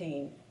is a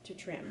pain to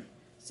trim.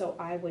 So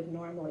I would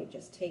normally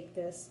just take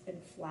this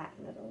and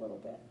flatten it a little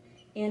bit.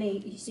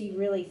 So you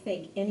really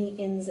think any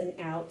ins and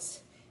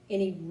outs,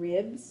 any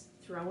ribs,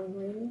 throwing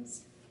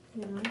rings,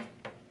 you know.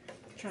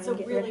 So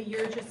really,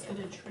 you're just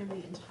going to trim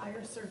the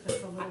entire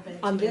surface a little bit.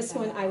 On this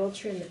one, I will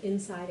trim the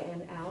inside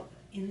and out.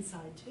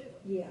 Inside too.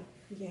 Yeah,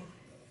 yeah.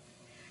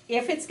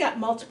 If it's got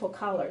multiple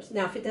colors.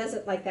 Now, if it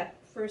doesn't, like that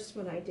first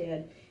one I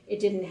did, it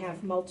didn't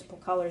have multiple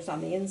colors on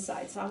the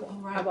inside, so I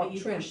won't But you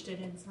trim. pushed it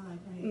inside,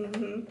 right?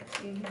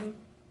 Mm-hmm, mm-hmm.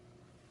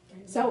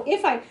 So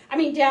if I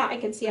mean, down, I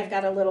can see I've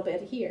got a little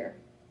bit here.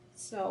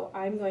 So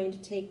I'm going to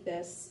take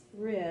this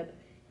rib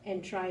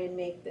and try and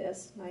make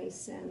this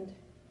nice and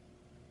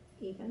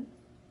even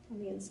on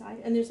the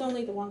inside. And there's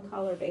only the one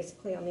color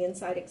basically on the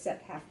inside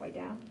except halfway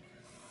down.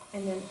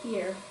 And then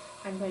here,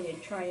 I'm going to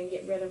try and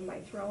get rid of my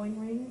throwing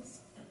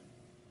rings.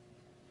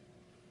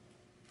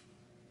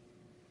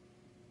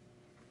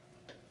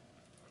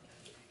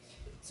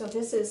 So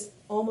this is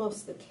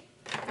almost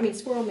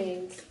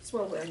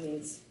Swirlware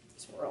means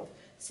swirl.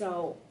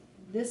 So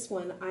this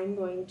one, I'm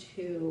going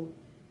to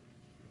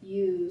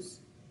use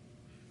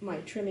my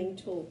trimming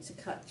tool to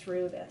cut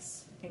through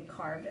this and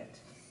carve it.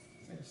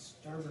 It's like a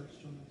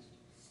starburst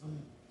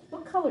almost.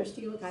 What colors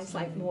do you guys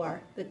like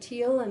more? The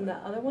teal and the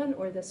other one,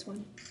 or this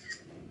one?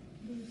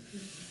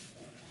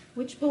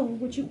 Which bowl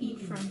would you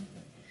eat from?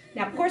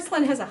 Now,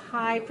 porcelain has a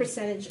high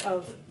percentage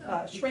of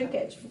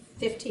shrinkage,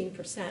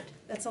 15%.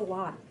 That's a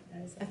lot.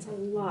 That's a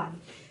lot.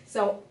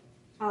 So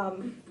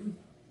I'm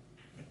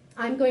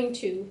going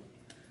to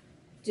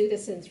do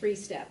this in 3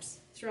 steps.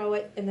 Throw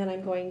it, and then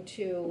I'm going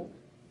to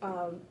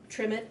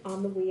trim it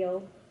on the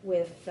wheel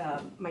with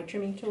my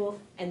trimming tool,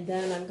 and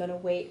then I'm going to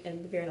wait,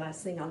 and the very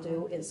last thing I'll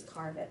do is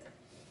carve it.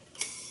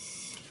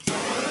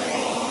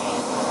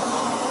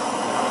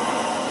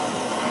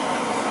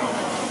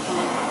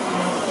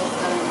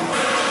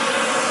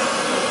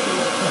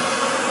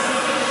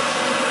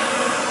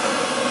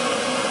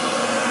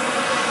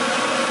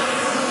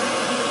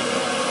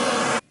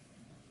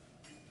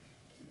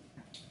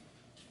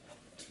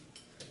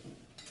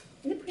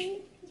 Isn't it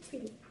pretty? It's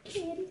pretty.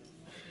 Kitty.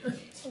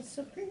 It's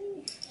so pretty.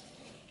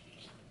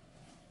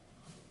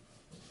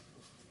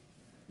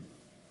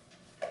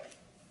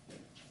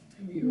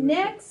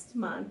 Next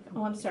month,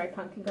 oh, I'm sorry,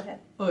 Pumpkin, go ahead.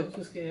 Oh, I was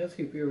just going to ask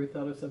you if you ever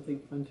thought of something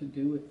fun to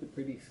do with the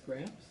pretty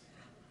scraps?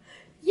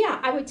 Yeah,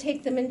 I would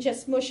take them and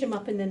just mush them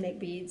up and then make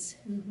beads.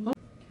 Mm-hmm.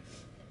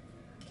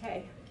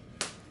 Okay.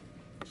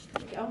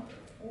 There we go.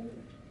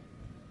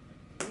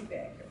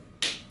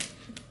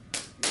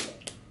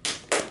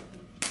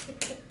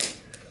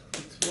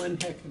 It's one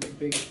heck of a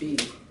big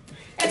bead.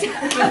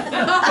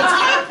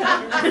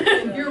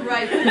 You're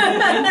right.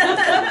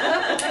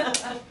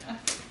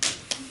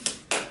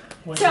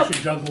 Well, So- you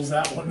should juggle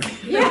that one.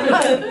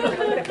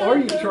 Yeah. Or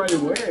you try to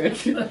wear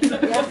it. You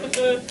have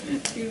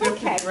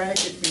Okay. to drag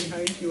it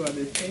behind you on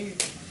a chain.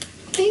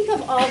 Think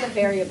of all the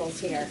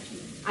variables here.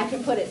 I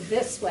can put it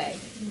this way.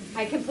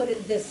 I can put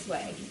it this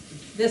way,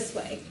 this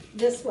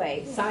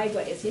way,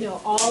 sideways, you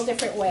know, all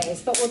different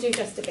ways. But we'll do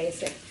just a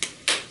basic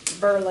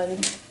Berlin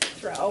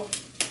throw.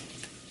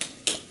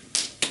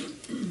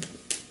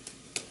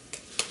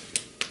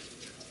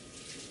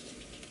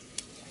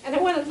 And I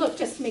want to look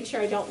just to make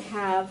sure I don't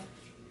have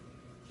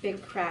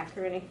big crack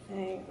or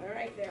anything. All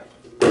right, there.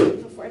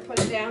 Before I put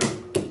it down.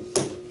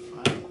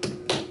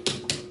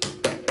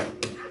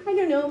 I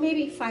don't know,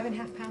 maybe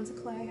 5.5 pounds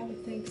of clay, I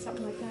would think,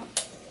 something like that.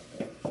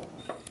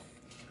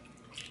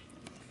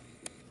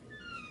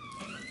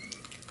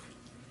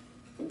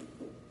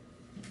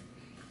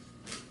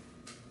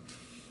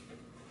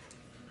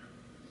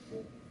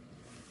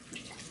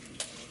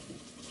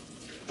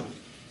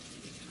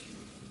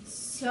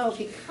 So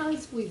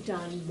because we've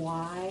done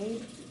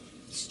wide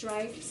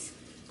stripes,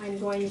 I'm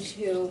going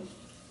to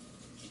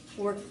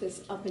work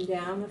this up and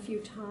down a few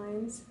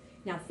times.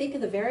 Now think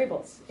of the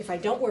variables. If I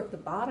don't work the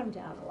bottom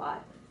down a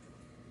lot,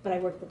 but I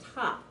work the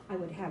top, I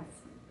would have,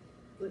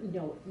 you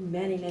know,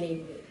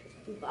 many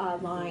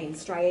lines,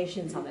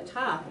 striations on the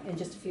top and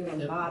just a few on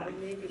the bottom.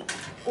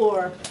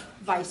 Or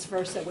vice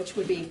versa, which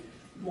would be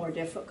more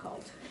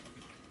difficult.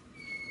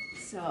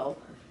 So.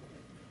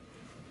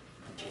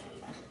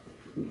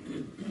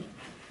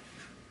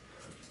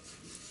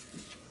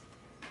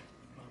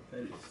 That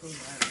is so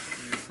loud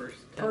when you first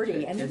touch Pretty,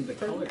 it and and the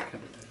pretty. color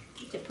comes out.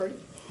 Is it pretty?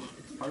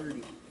 It's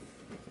party.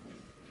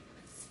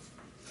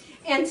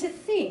 And to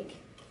think,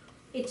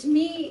 to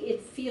me,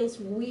 it feels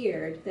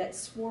weird that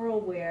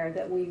swirlware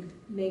that we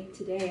make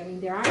today, I mean,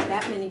 there aren't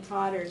that many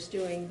potters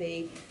doing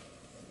the,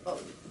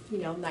 you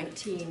know,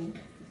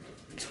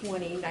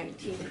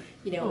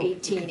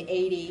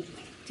 1880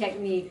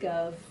 technique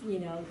of, you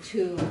know,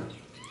 two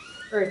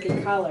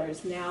earthy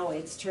colors. Now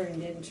it's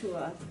turned into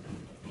a,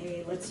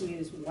 hey, let's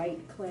use white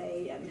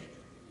clay. And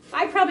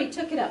I probably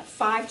took it up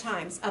 5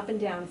 times, up and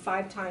down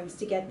 5 times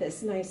to get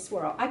this nice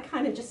swirl. I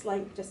kind of just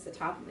like just the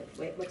top of it,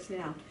 the way it looks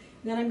now.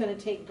 And then I'm going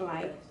to take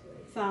my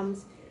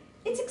thumbs.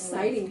 It's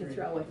exciting to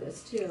throw with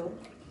this too.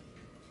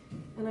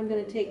 And I'm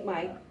going to take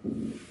my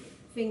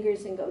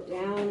fingers and go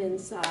down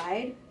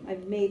inside.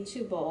 I've made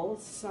 2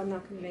 bowls, so I'm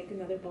not going to make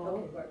another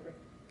bowl.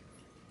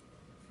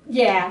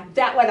 Yeah,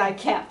 that one I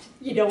kept.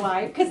 You know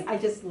why? Because I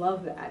just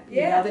love that.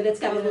 You know, that it's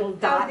got a little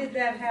dot. How did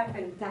that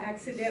happen?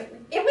 Accidentally?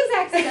 It was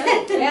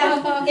accidental.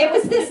 Yeah. It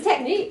was this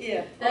technique.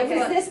 Yeah. It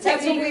was this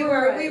That's what technique. we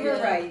were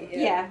right.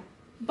 Yeah.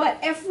 But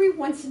every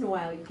once in a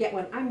while you get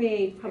one. I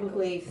made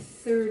probably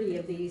 30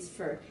 of these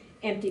for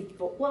empty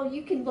bowls. Well,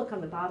 you can look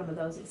on the bottom of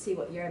those and see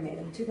what year I made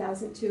them.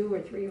 2002 or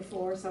 3 or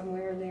 4,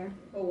 somewhere in there.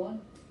 Oh,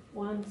 one?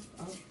 One.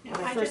 Oh, Now,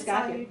 when I I first just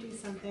saw got you here. do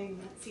something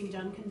that seemed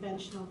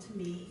unconventional to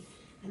me,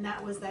 and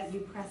that was that you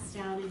pressed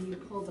down and you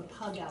pulled a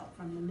pug out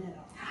from the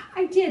middle.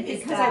 I did Is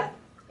because that-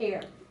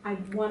 air. I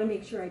want to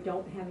make sure I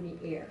don't have any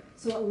air.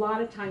 So a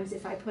lot of times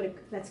if I put a,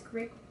 that's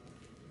great,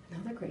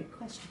 another great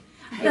question.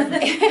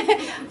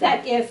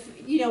 That if,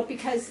 you know,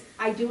 because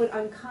I do it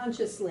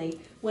unconsciously,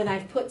 when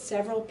I've put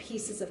several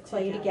pieces of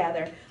clay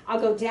together, I'll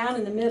go down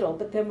in the middle,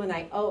 but then when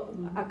I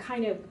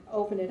kind of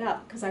open it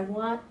up, because I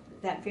want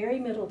that very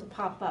middle to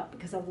pop up,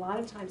 because a lot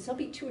of times there'll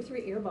be 2 or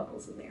 3 air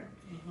bubbles in there.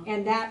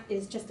 And that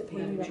is just a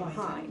pain in the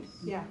behind.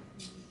 Yeah.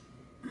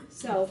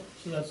 So,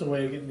 So that's the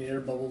way of getting the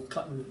air bubbles,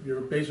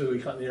 you're basically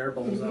cutting the air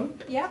bubbles out.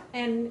 yeah,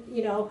 and,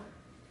 you know,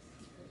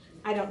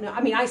 I don't know,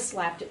 I mean, I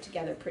slapped it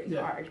together pretty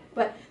Yeah. hard.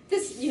 But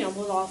this, you know,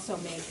 will also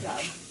make, yeah,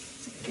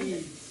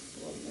 beads.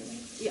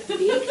 Beads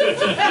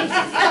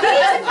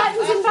and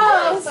buttons and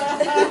bows.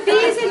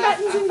 Beads and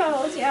buttons and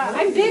bows, yeah.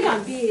 I'm big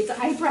on beads.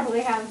 I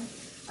probably have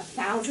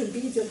 1,000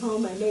 beads at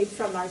home I made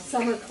from our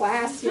summer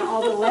class, you know,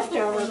 all the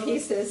leftover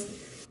pieces.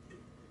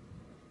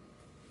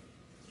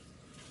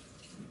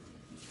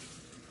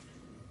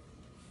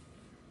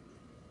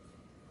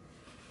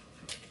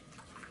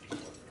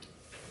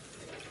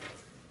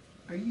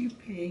 Are you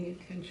paying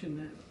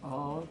attention at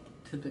all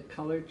to the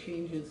color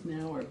changes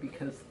now, or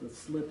because the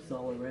slips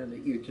all around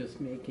it, you're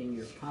just making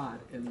your pot?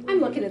 And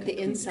I'm looking waiting at the to clean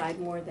it? inside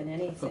more than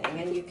anything,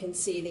 Okay. and you can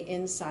see the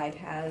inside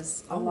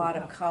has a Oh, lot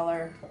wow. of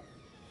color.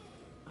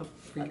 Up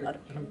for your-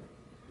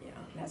 Yeah,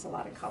 it has a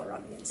lot of color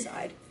on the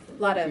inside.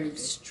 A lot of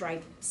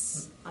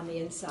stripes on the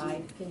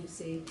inside, can you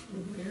see?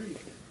 Very good.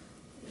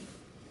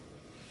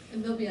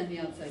 And they'll be on the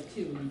outside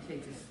too when you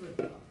take the slip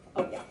off.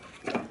 Oh, yeah.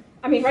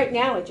 I mean, right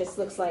now, it just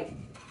looks like,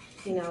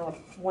 you know,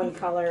 one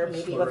color,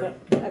 maybe with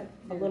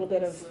a little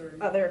bit of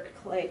other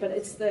clay, but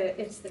it's the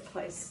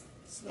clay.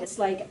 It's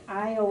like,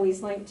 I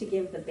always like to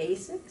give the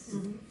basics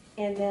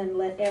and then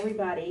let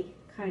everybody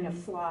kind of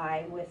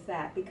fly with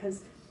that,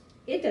 because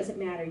it doesn't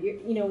matter.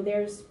 You know,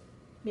 there's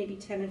maybe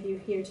 10 of you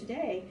here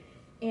today,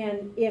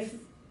 and if,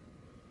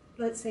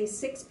 let's say,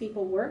 6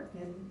 people work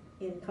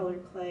in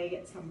colored clay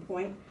at some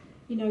point,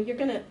 you know, you're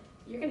gonna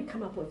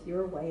come up with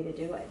your way to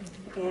do it.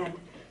 And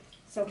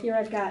so here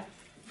I've got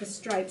the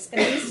stripes,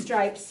 and these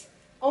stripes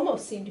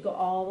almost seem to go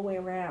all the way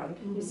around.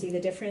 You see the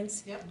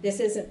difference? Yep. This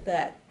isn't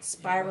that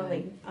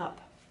spiraling up.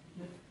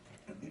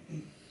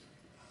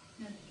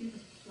 Now, give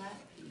a flat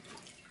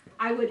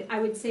piece. I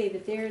would say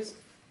that there's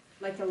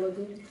like the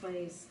lagoon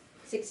clays,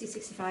 60,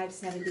 65,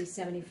 70,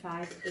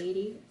 75,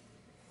 80,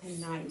 and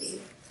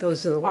 90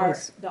 Those are the are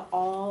ones.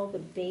 all the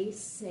base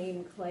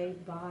same clay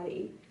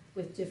body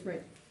with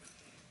different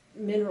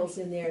minerals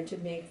in there to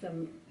make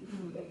them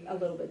a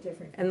little bit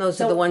different. And those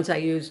are So- the ones I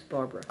used,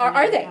 Barbara.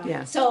 Are they?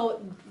 Yeah.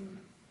 So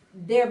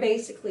they're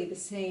basically the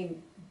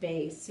same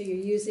base, so you're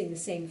using the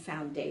same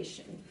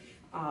foundation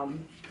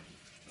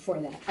for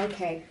that.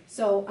 Okay,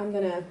 so I'm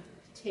gonna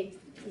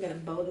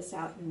bow this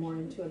out more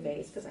into a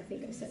vase, because I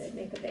think I said I'd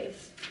make a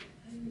vase.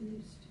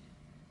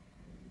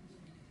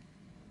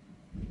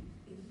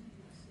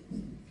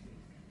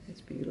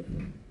 It's beautiful.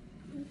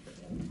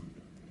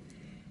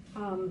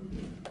 Kind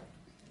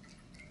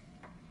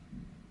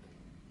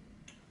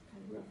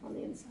of rough on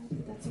the inside,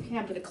 but that's okay.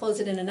 I'm gonna close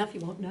it in enough, you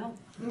won't know.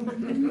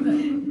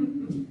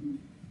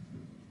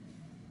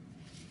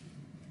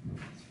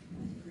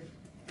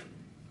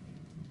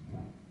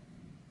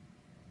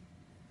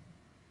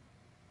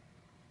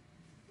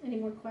 Any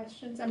more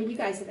questions? I mean, you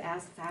guys have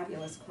asked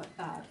fabulous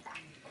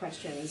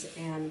questions,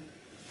 and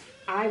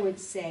I would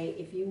say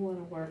if you want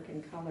to work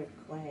in colored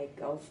clay,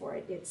 go for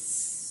it.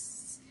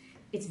 It's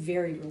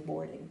very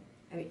rewarding.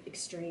 I mean,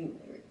 extremely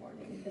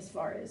rewarding as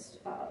far as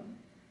Now,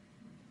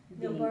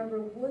 the Barbara,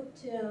 what,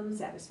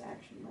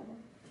 satisfaction level.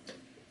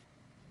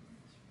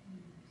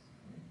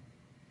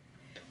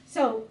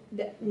 So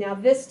now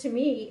this to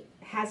me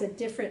has a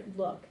different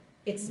look.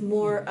 It's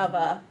more of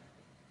a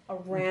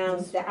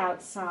around the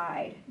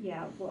outside,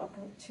 yeah, look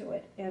to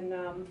it. And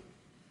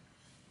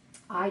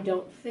I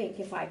don't think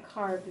if I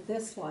carved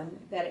this one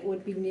that it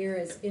would be near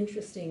as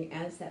interesting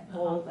as that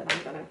bowl that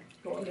I'm gonna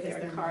go over there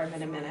and carve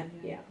in a minute.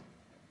 Yeah.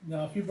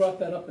 Now, if you brought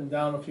that up and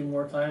down a few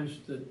more times,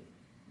 the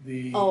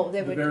They would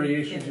be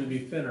variations thinner. would be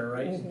thinner,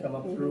 right? And come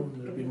up through,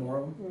 and there'd be more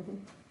of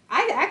them.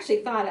 I actually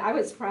thought, I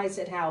was surprised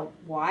at how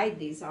wide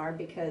these are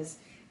because,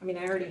 I mean,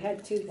 I already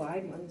had two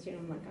wide ones, you know,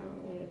 I'm like, I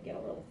don't want to get a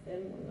little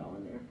thin one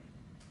going there,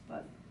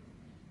 but.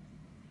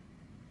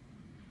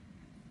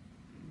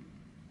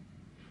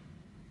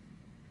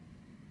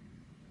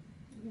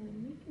 Yeah,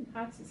 making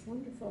pots is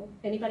wonderful.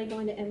 Anybody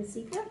going to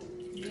NCCA?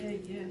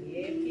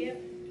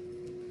 yep.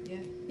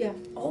 Yeah.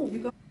 Oh, you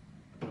go.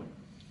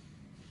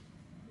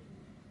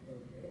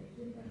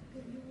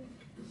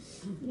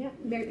 Yeah,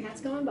 Mary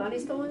Pat's going,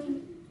 Bonnie's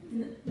going.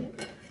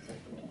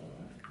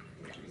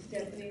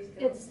 Stephanie's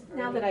going. It's,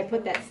 now that I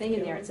put that thing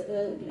in there, it's,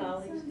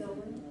 Ollie's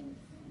going.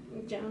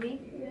 Joni.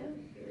 Yeah,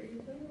 there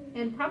you go.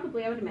 And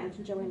probably, I would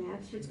imagine Joanne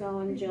Ashford's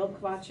going, Jill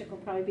Kowalczyk will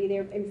probably be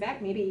there. In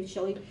fact, maybe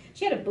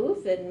she had a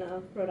booth in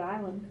Rhode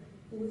Island.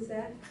 Who was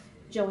that?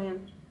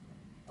 Joanne,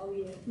 Oh,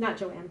 yeah, not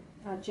Joanne,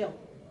 Jill.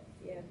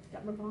 yeah.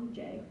 Got my wrong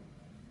J.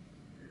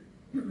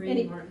 Randy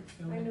Any- Martin's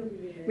I going. know who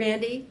you are.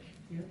 Randy?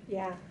 Yeah.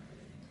 Yeah.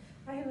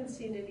 I haven't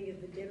seen any of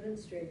the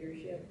demonstrators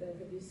yet, though.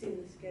 Have you seen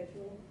the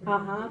schedule?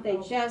 Uh-huh, they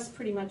just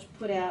pretty much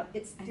put out, I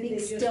Did think they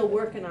just still put-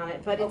 working on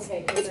it, but it's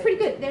Okay, it's pretty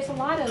good. There's a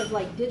lot of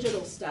like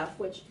digital stuff,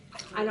 which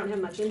I don't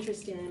have much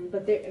interest in,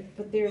 but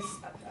there's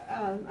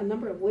a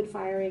number of wood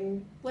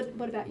firing. What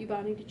about you,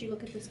 Bonnie? Did you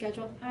look at the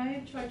schedule?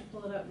 I tried to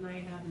pull it up and I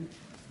haven't.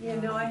 Yeah,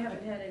 no, I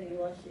haven't had any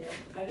luck yet.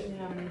 I didn't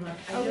have any luck.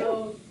 Oh, I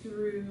know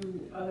through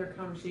other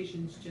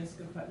conversations,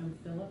 Jessica Putnam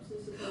Phillips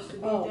is supposed to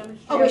be Oh. a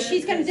demonstrator. Oh, well,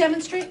 she's gonna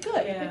demonstrate?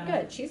 Good, Yeah.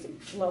 good. She's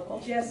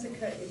local.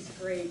 Jessica is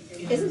great.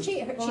 Isn't she?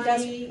 She does.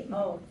 Bonnie,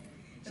 oh,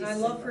 and I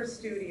love her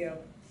studio.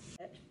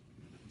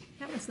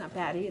 That one's not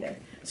bad either.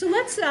 So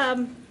let's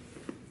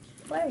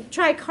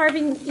try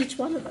carving each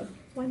one of them.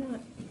 Why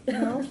not? You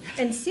know,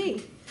 and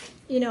see,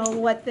 you know,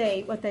 what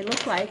they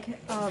look like,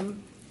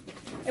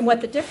 and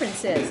what the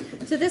difference is.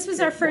 So this was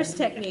our first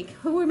technique.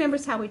 Who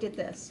remembers how we did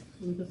this?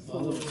 With the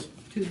little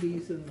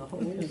tubies and the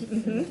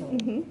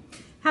holes.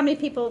 How many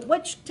people?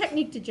 Which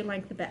technique did you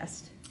like the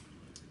best?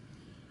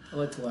 I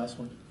like the last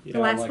one. Yeah, The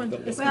I last like one the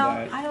look is- of Well,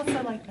 that. I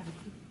also like that.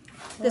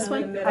 This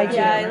one? I do.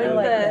 Yeah, I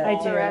like that. I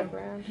do.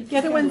 wraparound. The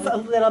other one's a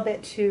little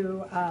bit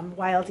too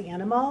wild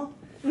animal.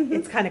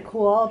 It's kind of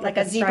cool, but Like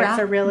the a zebra? stripes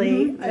are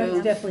really.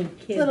 It's definitely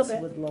Little kids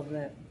bit. would love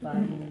that body.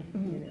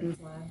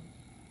 Slab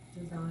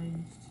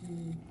designs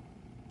to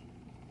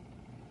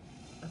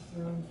a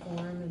thrown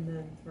form and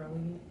then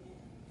throwing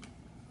it.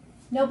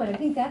 No, but I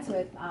think that's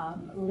what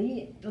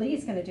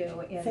Lee's going to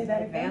do in Say that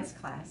again? advanced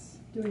class.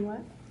 Doing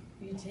what?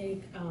 You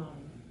take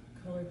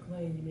colored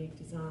clay and you make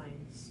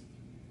designs.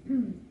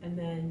 And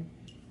then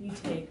you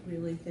take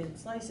really thin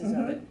slices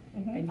of it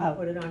and you Oh.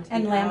 put it onto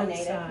And the laminate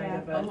it, outside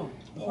yeah. of a Oh.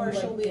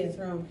 partially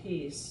thrown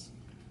piece.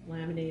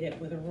 Laminate it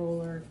with a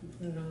roller,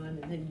 put it on,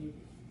 and then you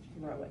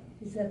throw it.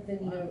 Is that then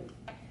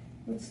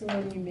what's the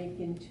one you make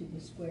into the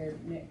square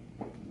neck?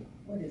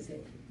 What is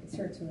it? It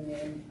starts with an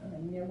N,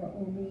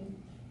 Neraomi.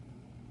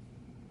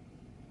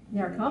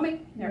 Narakomi.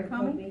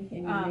 And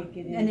you make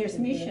it And there's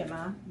into the-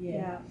 Mishima.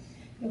 Yeah.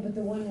 No, but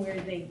the one where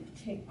they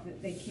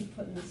they keep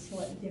putting the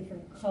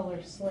different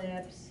color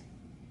slabs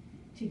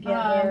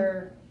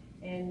together.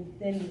 and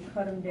then you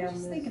cut them down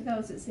Just this, think of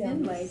those as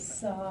down the inlays.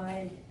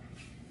 side.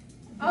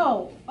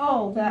 Oh,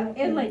 the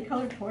inlaid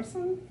colored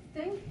porcelain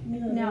thing?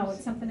 No, there's-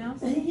 it's something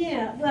else?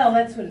 Yeah, well,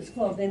 that's what it's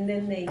called, and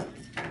then they,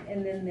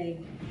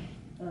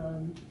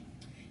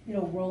 you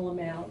know, roll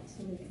them out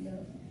so that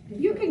the.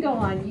 You can go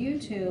on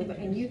YouTube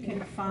and you can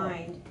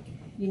find,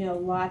 you know,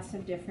 lots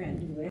of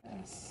different,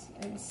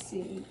 and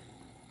see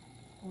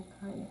what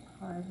kind of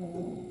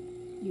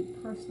carving you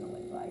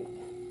personally like.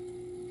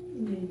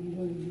 Maybe you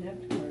don't even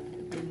have to carve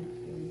it, but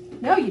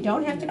it's No, you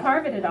don't have to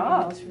carve it at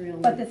all. It's really,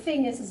 But the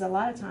thing is a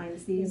lot of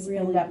times these It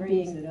really end up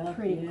brings being it up,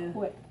 pretty yeah.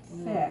 quick,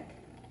 Yeah. thick.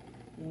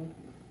 and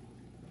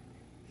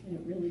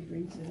it really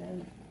brings it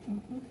out.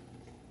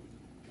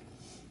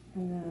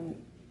 And then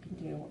you can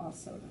do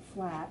also the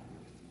flat.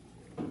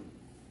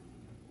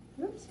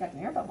 Oops, got an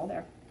air bubble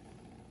there.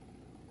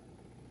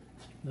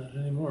 Not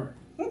anymore.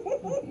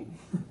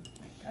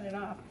 Cut it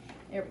off.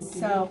 There,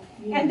 so,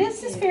 and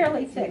this is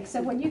fairly thick,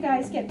 so when you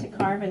guys get to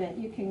carving it,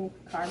 you can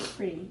carve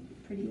pretty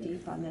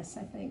deep on this,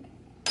 I think.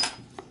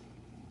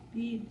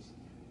 Beads.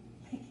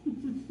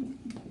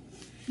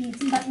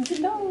 Needs buttons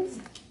and bows.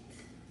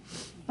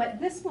 But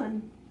this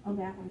one, oh,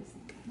 that one is,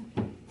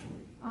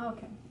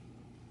 okay.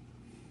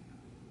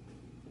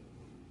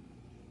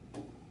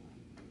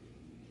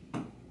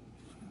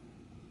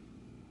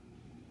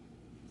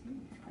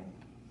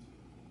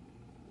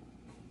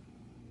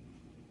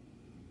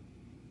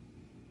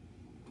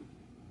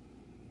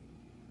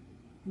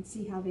 And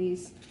see how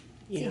these,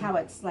 see how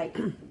it's like.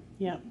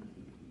 Yeah.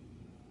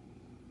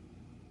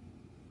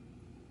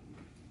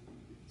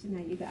 So now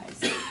you guys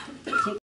take